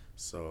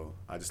 So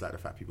I just like the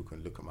fact people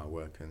can look at my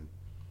work and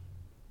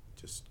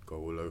just go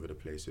all over the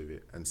place with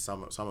it. And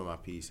some of my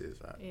pieces,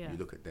 like, you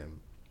look at them,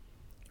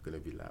 you're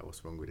gonna be like,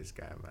 what's wrong with this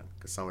guy, man?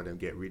 Because some of them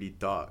get really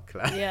dark.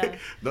 Like,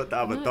 not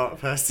that I'm a dark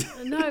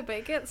person. No, but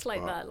it gets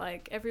like that.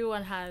 Like,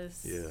 everyone's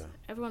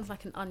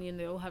like an onion.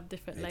 They all have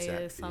different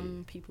layers.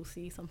 Some people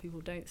see, some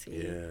people don't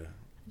see. Yeah.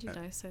 You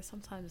know, so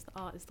sometimes the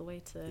art is the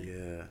way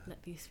to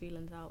let these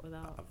feelings out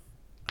without.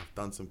 I've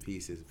done some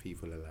pieces.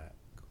 People are like,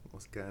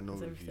 what's going on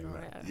with you, man?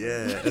 Right?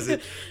 Yeah, as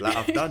in, like,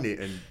 I've done it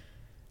and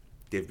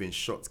they've been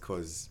shocked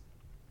because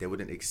they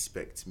wouldn't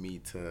expect me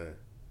to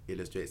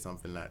illustrate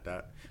something like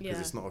that, because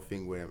it's not a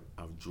thing where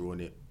I've drawn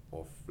it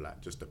off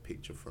like just a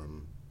picture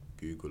from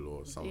Google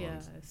or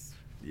someone's. It's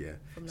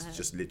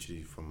just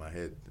literally from my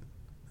head.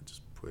 I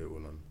just put it all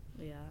on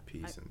a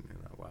piece and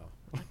you're like, wow.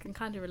 I can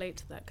kind of relate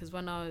to that, because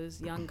when I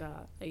was younger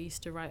I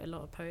used to write a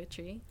lot of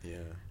poetry,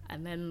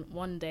 and then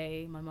one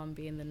day, my mum,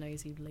 being the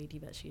nosy lady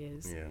that she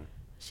is,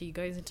 she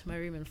goes into my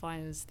room and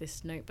finds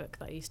this notebook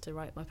that I used to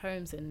write my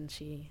poems in, and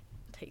she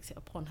takes it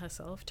upon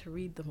herself to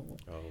read them all.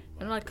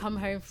 And when I come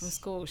home from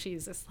school,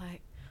 she's just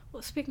like,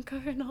 what's been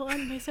going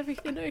on? Is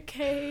everything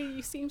okay?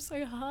 You seem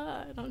so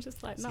hurt. And I'm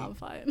just like, no, I'm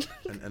fine.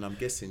 and I'm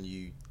guessing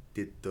you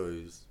did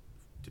those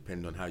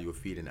depending on how you were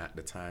feeling at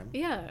the time.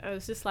 Yeah, I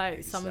was just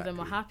like, some of them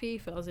were happy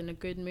if I was in a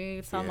good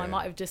mood. Some I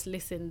might have just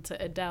listened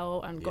to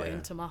Adele and got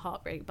into my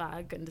heartbreak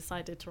bag and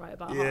decided to write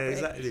about heartbreak.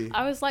 Exactly.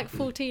 I was like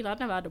 14. I'd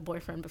never had a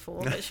boyfriend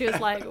before, but she was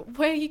like,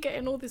 where are you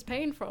getting all this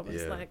pain from?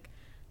 It's like,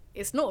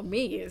 it's not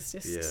me. It's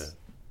just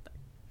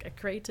a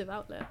creative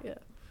outlet.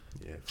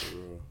 Yeah, for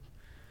real.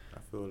 I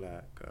feel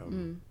like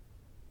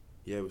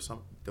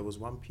there was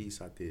one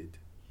piece I did,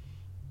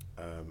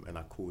 and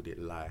I called it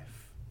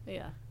Life.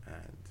 Yeah.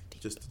 And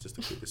just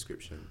a quick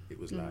description. It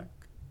was like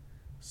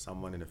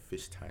someone in a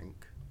fish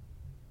tank,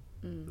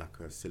 like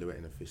a silhouette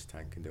in a fish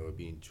tank, and they were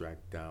being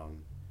dragged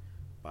down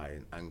by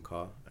an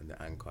anchor, and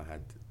the anchor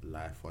had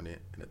life on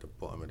it, and at the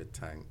bottom of the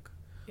tank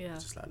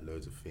was just like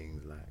loads of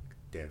things like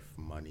death,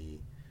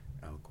 money,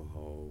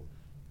 alcohol,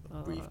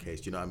 briefcase.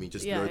 Do you know what I mean?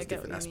 Just loads of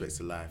different aspects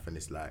of life, and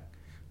it's like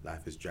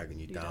life is dragging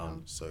you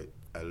down. So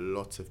a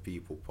lot of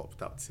people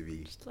popped up to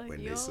me like,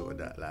 when they saw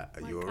that, like,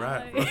 are you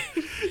alright, bro?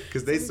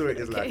 Because they saw it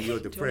as like, you're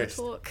depressed.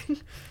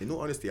 In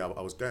all honesty, I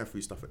was going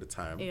through stuff at the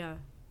time. Yeah.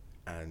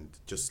 And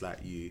just like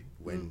you,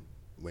 when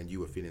you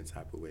were feeling the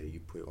type of way, you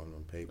put it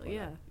on paper.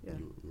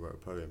 You wrote a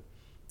poem.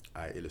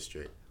 I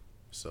illustrate.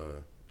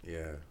 So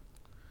yeah.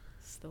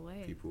 It's the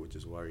way. People were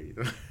just worried.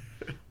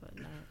 But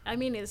no, I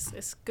mean,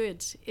 it's good.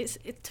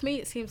 To me,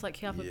 it seems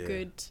like you have a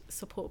good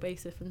support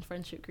basis and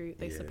friendship group.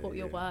 They support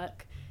your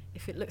work.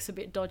 If it looks a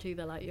bit dodgy,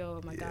 they're like,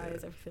 yo, my guy,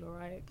 is everything all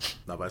right?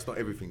 No, but it's not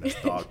everything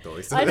that's dark, though.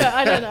 I know.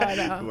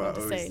 I'm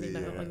just saying,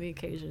 on the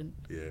occasion.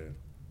 Yeah.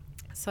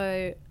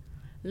 So,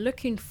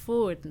 looking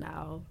forward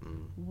now,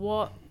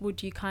 what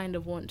would you kind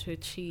of want to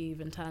achieve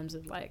in terms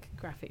of like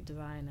graphic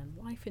design and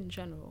life in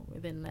general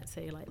within, let's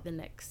say, like the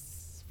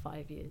next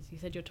 5 years? You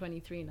said you're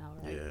 23 now,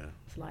 right? Yeah.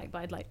 So like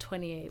by like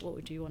 28, what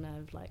would you want to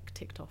have like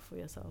ticked off for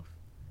yourself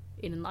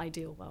in an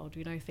ideal world?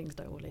 We know things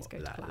don't always go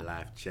to plan.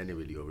 Life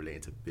generally, or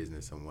relating to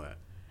business and work?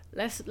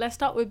 Let's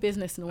start with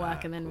business and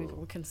work, and then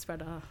we can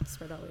spread our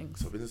wings.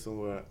 So business and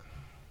work,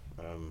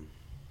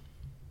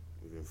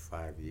 within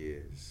 5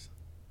 years,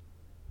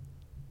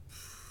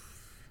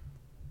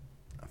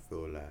 I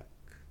feel like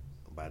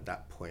by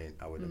that point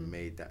I would have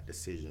made that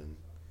decision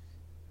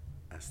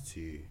as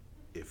to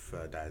if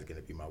that is going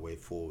to be my way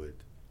forward.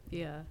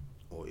 Yeah.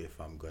 Or if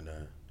I'm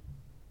gonna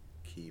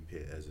keep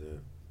it as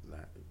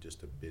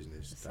just a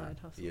business, side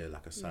hustle. Yeah,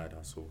 like a side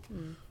hustle.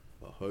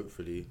 But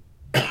hopefully,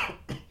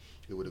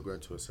 it would have grown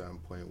to a certain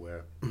point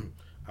where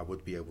I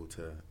would be able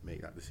to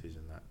make that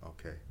decision. Like,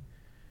 okay,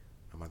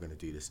 am I gonna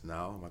do this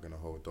now? Am I gonna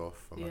hold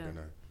off? Am I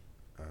gonna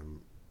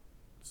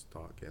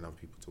start getting other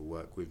people to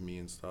work with me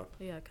and stuff?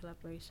 Yeah,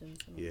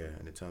 collaborations.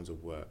 And in terms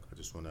of work, I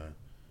just wanna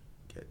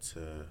get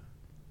to.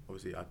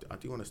 Obviously, I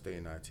do want to stay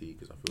in IT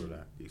because I feel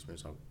like the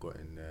experience I've got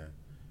in there,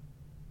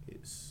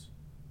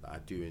 I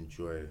do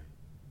enjoy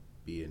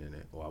being in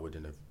it, or I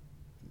wouldn't have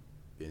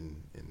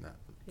been in that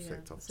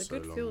sector for so long. It's a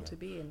good field to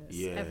be in.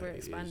 It's ever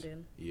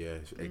expanding.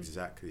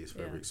 Exactly. It's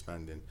forever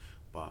expanding.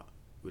 But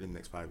within the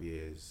next 5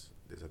 years,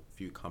 there's a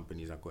few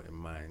companies I've got in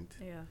mind.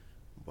 Yeah.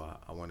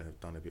 but I want to have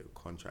done a bit of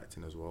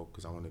contracting as well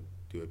because I want to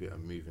do a bit of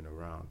moving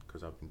around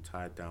because I've been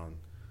tied down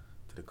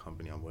to the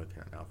company I'm working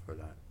at now for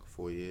like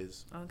 4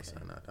 years,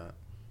 something like that.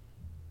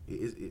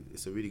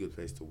 It's a really good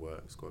place to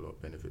work. It's got a lot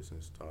of benefits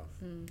and stuff.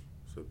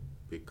 It's a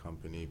big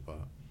company,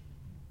 but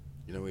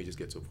you know when you just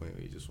get to a point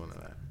where you just want to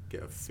like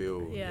get a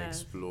feel,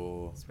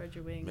 explore, spread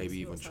your wings, maybe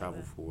even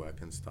travel for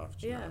work and stuff.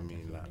 Do you know what I mean?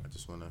 Definitely. Like I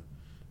just want to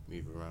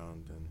move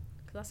around and.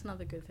 Cause that's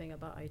another good thing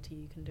about IT.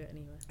 You can do it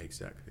anywhere.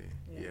 Exactly.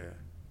 Yeah.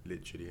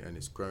 Literally, and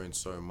it's growing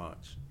so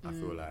much. I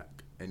feel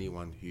like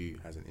anyone who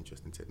has an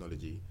interest in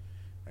technology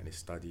and is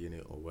studying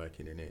it or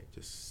working in it,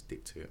 just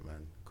stick to it,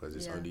 man. Because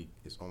it's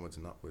onwards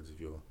and upwards if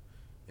you're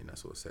in that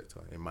sort of sector.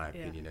 In my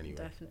opinion, anyway.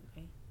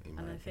 Definitely. In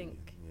and my I opinion,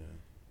 think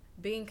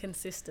being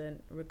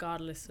consistent,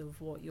 regardless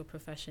of what your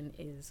profession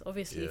is.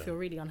 Obviously, if you're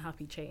really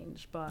unhappy,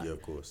 change. But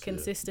of course,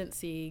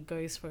 consistency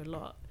goes for a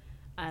lot.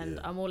 And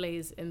I'm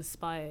always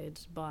inspired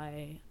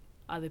by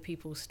other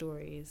people's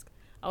stories.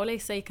 I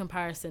always say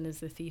comparison is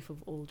the thief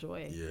of all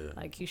joy. Yeah.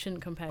 Like you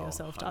shouldn't compare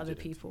yourself to 100%. other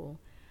people.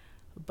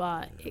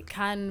 But it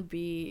can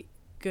be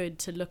good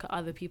to look at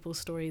other people's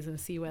stories and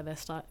see where they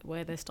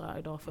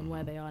started off and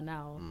where they are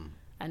now.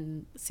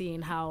 And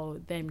seeing how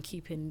them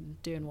keeping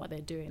doing what they're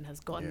doing has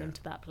gotten them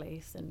to that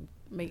place and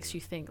makes you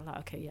think like,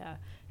 okay,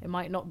 it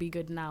might not be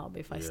good now,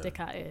 but if I stick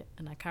at it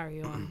and I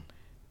carry on,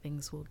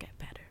 things will get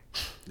better.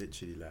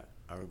 Literally, like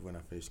I remember when I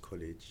finished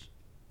college,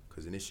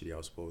 because initially I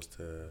was supposed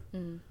to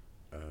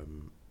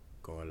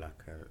go on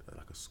like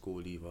a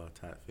school leaver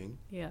type thing.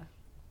 Yeah.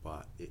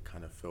 But it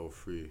kind of fell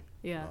through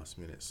last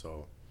minute.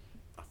 So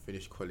I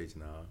finished college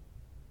now.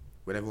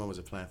 When everyone was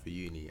applying for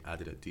uni, I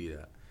didn't do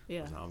that.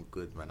 I was like, I'm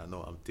good, man. I know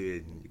what I'm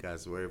doing. You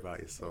guys worry about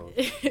yourself.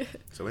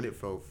 So when it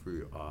fell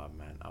through,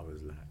 man, I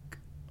was like,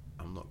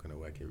 I'm not going to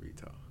work in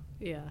retail.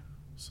 Yeah.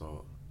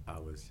 So I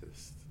was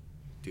just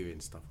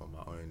doing stuff on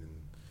my own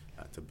and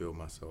had to build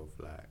myself,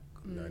 like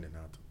learning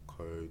how to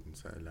code in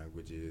certain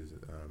languages.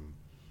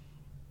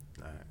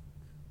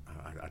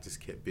 I just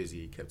kept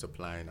busy, kept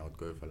applying. I would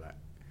go for like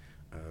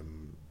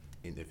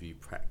interview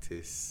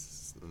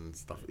practice and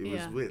stuff. It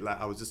was weird. Like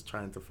I was just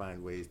trying to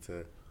find ways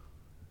to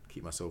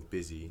keep myself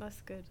busy.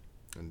 That's good.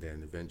 And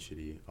then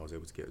eventually I was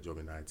able to get a job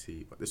in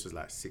IT, but this was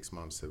like 6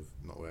 months of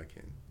not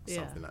working,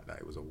 something like that.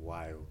 It was a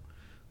while.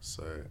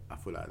 So I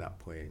feel like at that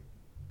point,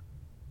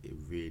 it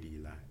really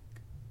like,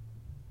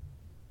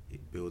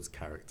 it builds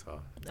character.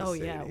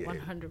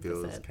 100%. It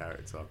builds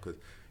character because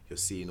you're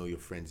seeing all your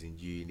friends in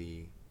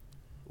uni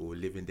all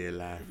living their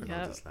life, and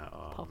I'm just like,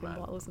 popping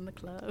bottles in the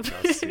club.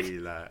 I see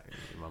like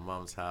in my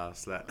mum's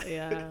house, like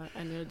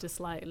and you're just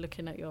like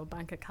looking at your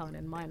bank account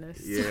in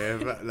minus.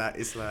 But like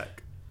it's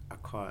like I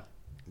can't.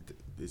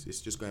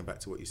 It's just going back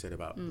to what you said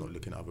about not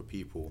looking at other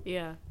people.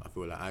 I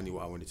feel like I knew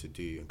what I wanted to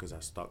do, and because I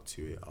stuck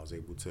to it, I was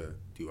able to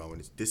do what I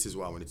wanted. This is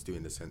what I wanted to do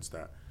in the sense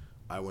that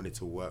I wanted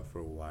to work for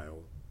a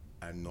while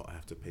and not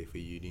have to pay for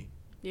uni.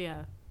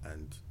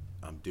 And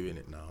I'm doing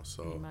it now,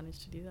 so you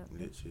managed to do that.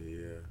 Literally,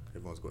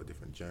 everyone's got a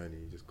different journey.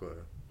 You just gotta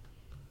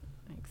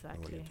know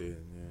what you're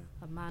doing.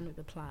 A man with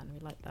a plan. We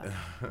like that.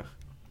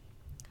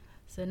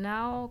 So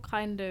now,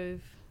 kind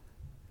of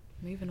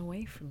moving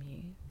away from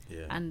you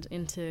and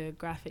into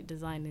graphic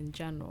design in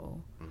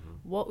general.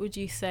 What would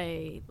you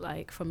say,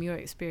 like from your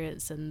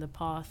experience and the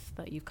path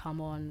that you've come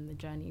on, and the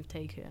journey you've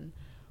taken?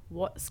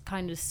 What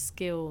kind of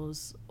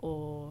skills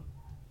or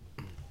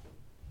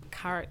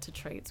character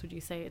traits would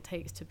you say it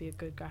takes to be a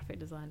good graphic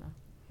designer?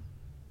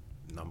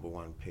 Number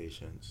one,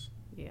 patience.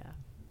 It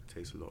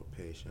takes a lot of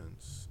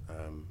patience.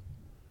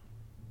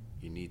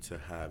 You need to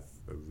have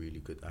a really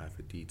good eye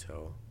for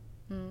detail,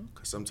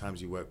 because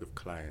sometimes you work with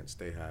clients,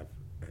 they have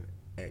an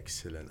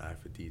excellent eye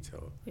for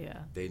detail.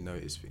 They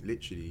notice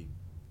literally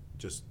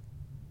just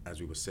as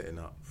we were setting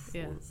up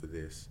for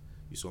this,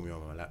 you saw me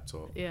on my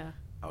laptop.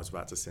 I was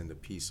about to send a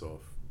piece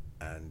off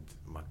and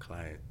my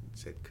client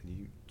said, can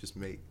you just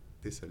make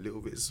this a little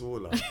bit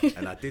smaller?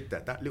 And I did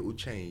that. That little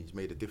change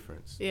made a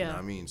difference. You know what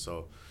I mean?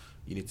 So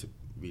you need to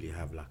really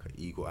have like an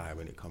eagle eye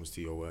when it comes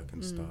to your work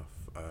and stuff.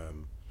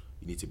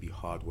 You need to be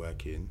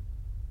hardworking.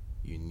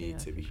 You need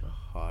to be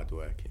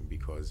hardworking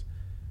because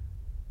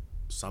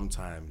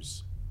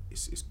sometimes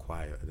it's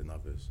quieter than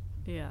others.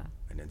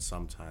 And then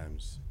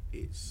sometimes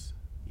it's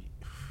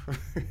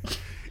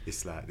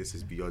it's like, this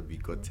is beyond me,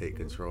 God take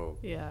control.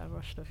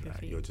 Rushed off your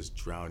feet. You're just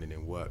drowning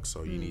in work,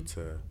 so you need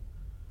to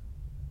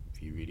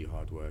be really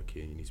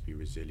hardworking. You need to be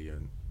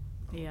resilient,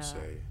 I would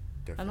say.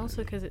 Definitely. And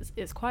also because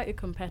it's quite a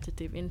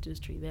competitive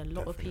industry. There are a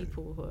lot of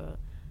people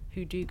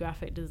who do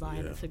graphic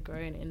design. It's a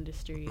growing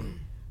industry,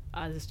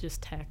 as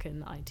just tech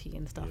and IT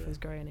and stuff is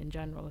growing in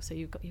general. So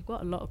you've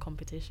got a lot of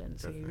competition.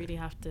 So you really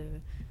have to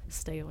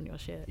stay on your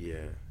shit.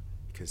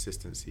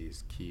 Consistency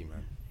is key,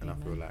 man. And I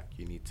feel like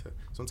you need to.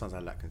 Sometimes I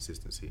lack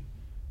consistency,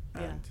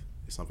 and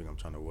it's something I'm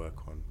trying to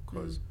work on.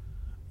 Because,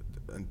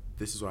 and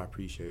this is why I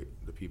appreciate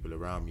the people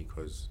around me.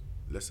 Because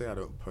let's say I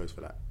don't post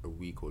for like a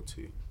week or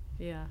two.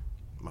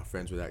 My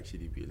friends would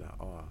actually be like,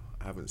 oh,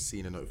 I haven't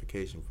seen a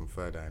notification from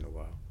Third Eye in a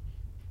while.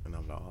 And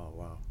I'm like, oh,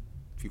 wow.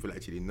 People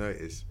actually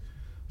notice.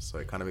 So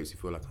it kind of makes you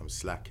feel like I'm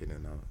slacking,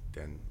 and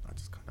then I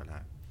just kind of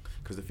like,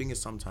 because the thing is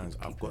sometimes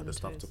I've got the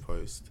stuff to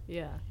post,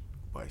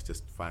 but it's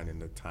just finding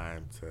the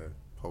time to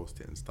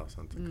post it and stuff,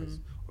 something, because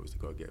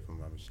obviously got to get it from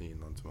my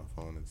machine onto my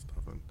phone and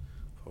stuff and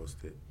post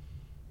it.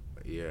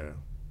 But yeah.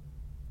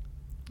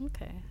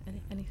 Okay.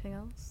 Anything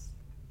else?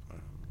 I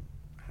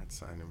had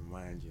something in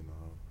mind, you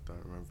know. I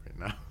don't remember it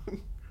now.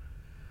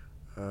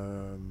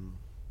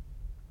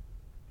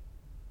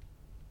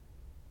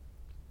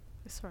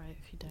 It's alright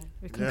if you don't.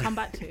 We can come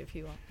back to it if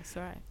you want. It's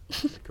alright.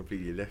 It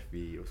completely left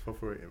me. It was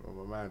proper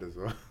on my mind as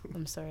well.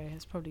 I'm sorry.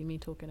 It's probably me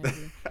talking over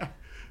you.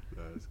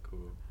 No, it's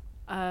cool.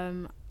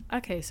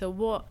 Okay, so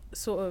what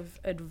sort of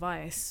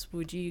advice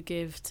would you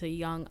give to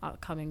young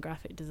upcoming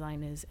graphic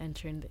designers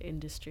entering the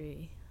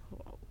industry?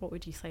 What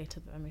would you say to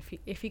them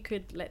if you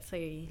could, let's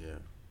say,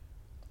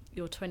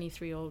 your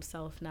 23-year-old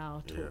self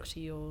now talk to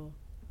your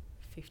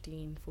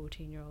 15,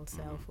 14-year-old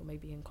self, or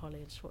maybe in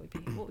college?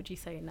 What would you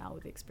say now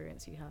with the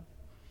experience you have?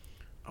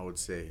 I would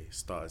say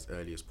start as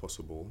early as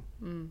possible.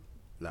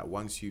 Like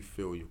once you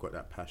feel you've got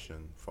that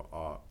passion for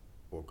art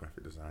or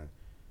graphic design,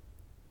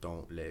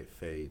 don't let it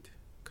fade,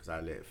 because I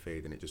let it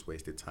fade and it just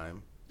wasted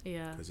time.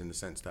 Yeah. Because in the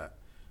sense that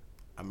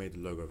I made the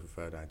logo for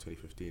Third Eye in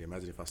 2015.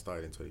 Imagine if I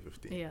started in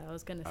 2015. Yeah, I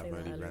was going to say I've that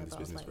only earlier, ran this but I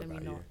was business like, for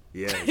let me about a not.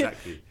 year. Yeah,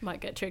 exactly. Might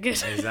get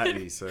triggered.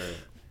 Exactly. So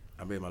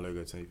I made my logo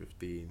in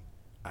 2015.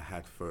 I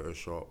had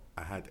Photoshop.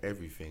 I had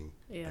everything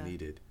I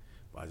needed,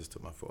 but I just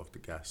took my foot off the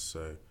gas.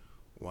 So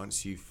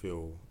once you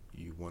feel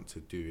you want to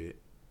do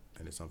it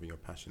and it's something you're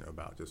passionate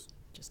about, just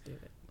do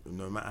it.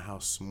 No matter how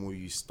small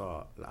you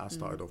start. Like I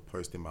started off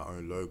posting my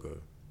own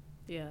logo.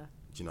 Yeah.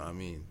 Do you know what I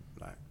mean?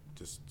 Like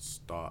just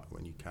start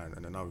when you can.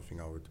 And another thing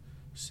I would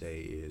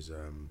say is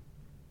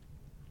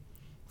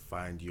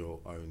find your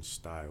own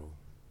style.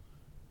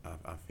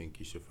 I think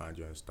you should find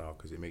your own style,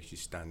 because it makes you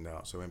stand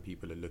out. So when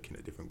people are looking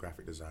at different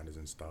graphic designers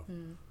and stuff,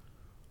 and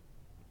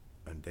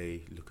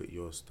they look at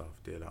your stuff,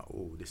 they're like,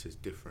 oh, this is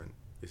different.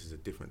 This is a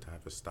different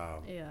type of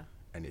style. Yeah.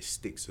 And it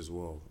sticks as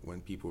well.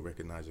 When people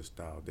recognize your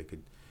style,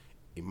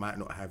 it might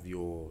not have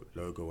your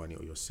logo on it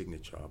or your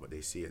signature, but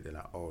they see it, they're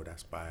like, oh,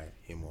 that's by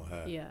him or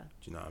her. Yeah.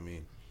 Do you know what I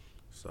mean?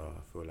 So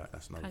I feel like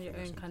that's another kind of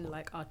thing. Your own kind of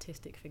like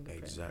artistic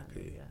fingerprint.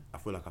 Exactly. Kind of, I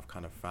feel like I've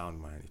kind of found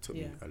mine. It took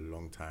me a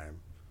long time,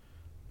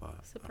 but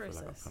it's a I process.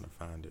 feel like I've kind of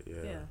found it.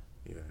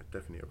 Yeah,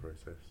 definitely a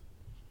process.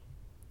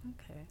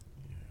 Okay.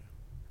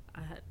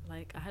 Yeah.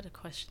 I had a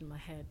question in my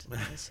head, and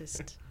it's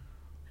just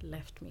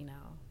left me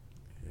now.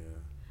 Yeah.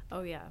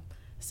 Oh yeah.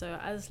 So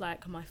as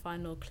like my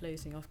final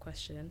closing off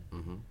question,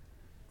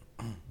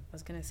 I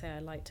was gonna say I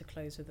like to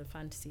close with a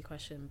fantasy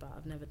question, but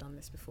I've never done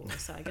this before,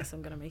 so I guess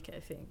I'm gonna make it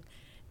a thing.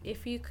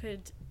 If you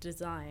could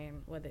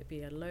design, whether it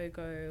be a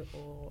logo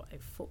or a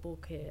football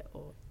kit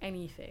or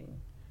anything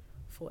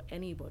for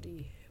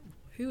anybody,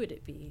 who would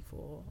it be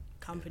for,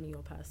 company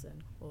or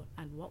person,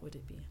 and what would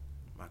it be?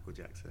 Michael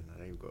Jackson.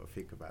 I ain't got to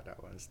think about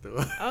that one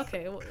still.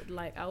 Okay,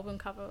 like album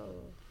cover?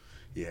 Or?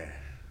 Yeah.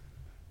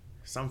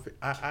 Something,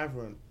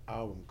 either an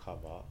album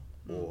cover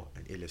or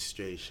an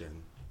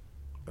illustration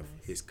of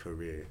his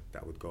career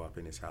that would go up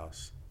in his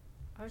house.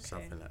 Okay.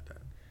 Something like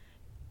that.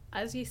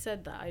 As you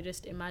said that, I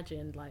just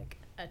imagined like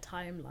a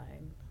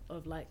timeline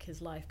of like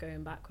his life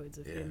going backwards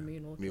of him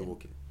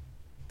moonwalking.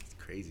 That's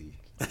crazy.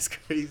 That's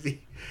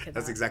crazy.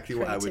 That's exactly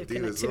what I would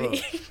do as well.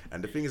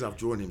 And the thing is, I've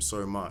drawn him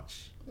so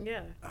much.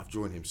 Yeah. I've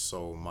drawn him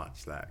so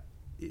much. Like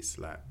it's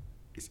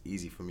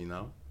easy for me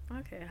now.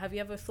 Okay. Have you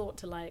ever thought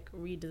to like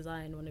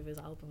redesign one of his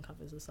album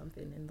covers or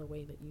something in the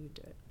way that you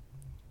do it?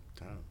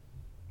 Damn.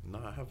 No,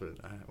 I haven't.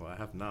 I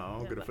have now.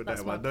 I'm gonna put that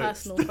in my notes.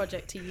 That's my personal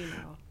project to you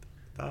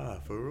now.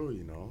 For real,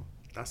 you know.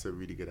 That's a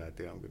really good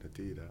idea. I'm gonna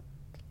do that.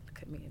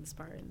 Look at me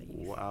inspiring the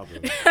youth. What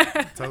album?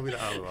 Tell me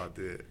the album. I'll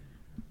do it.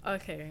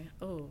 Okay.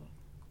 Oh,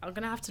 I'm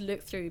gonna have to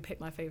look through, pick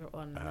my favorite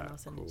one, and then I'll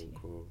send it to you.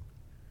 Cool.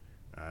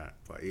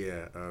 But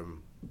yeah,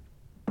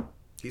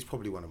 he's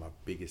probably one of my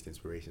biggest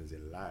inspirations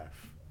in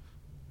life.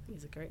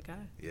 He's a great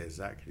guy. Yeah,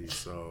 exactly.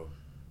 So,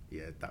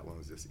 yeah, that one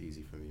was just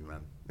easy for me,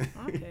 man.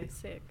 Okay,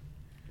 sick.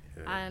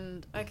 Yeah.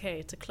 And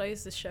okay, to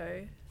close the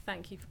show,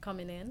 thank you for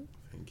coming in.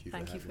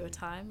 Thank you for your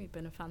time. You've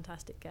been a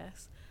fantastic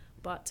guest.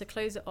 But to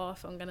close it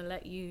off, I'm going to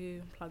let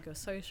you plug your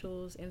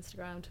socials,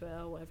 Instagram,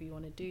 Twitter, whatever you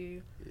want to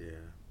do. Yeah.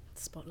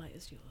 The spotlight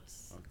is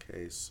yours.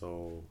 Okay,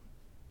 so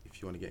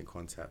if you want to get in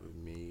contact with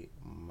me,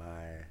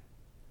 my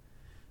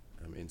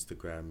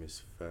Instagram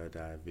is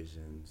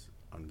thirdeye_visions_,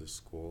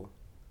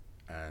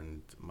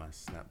 and my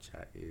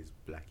Snapchat is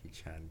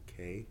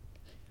BlackieChanK.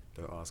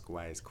 Don't ask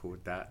why it's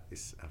called that.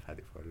 I've had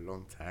it for a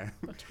long time.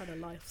 I'm trying to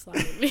life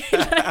silently.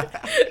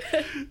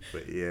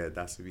 But yeah,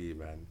 that's me,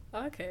 man.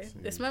 Okay.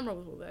 It's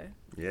memorable though.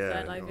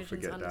 Yeah, don't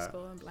forget that.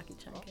 And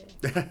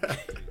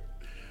BlackieChanK.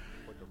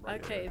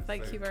 Okay,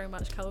 thank you very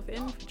much,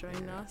 Kelvin, for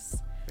joining us.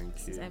 Thank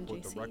this you. Is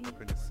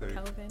MJC,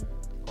 Kelvin,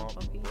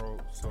 Poppy,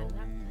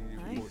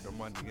 and nice. The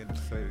money in the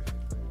safe.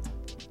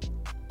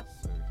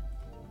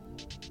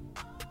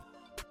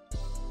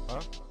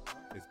 Huh?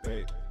 It's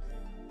bait.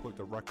 Put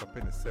the rack up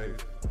in the safe.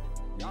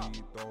 We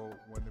don't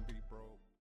wanna be broke.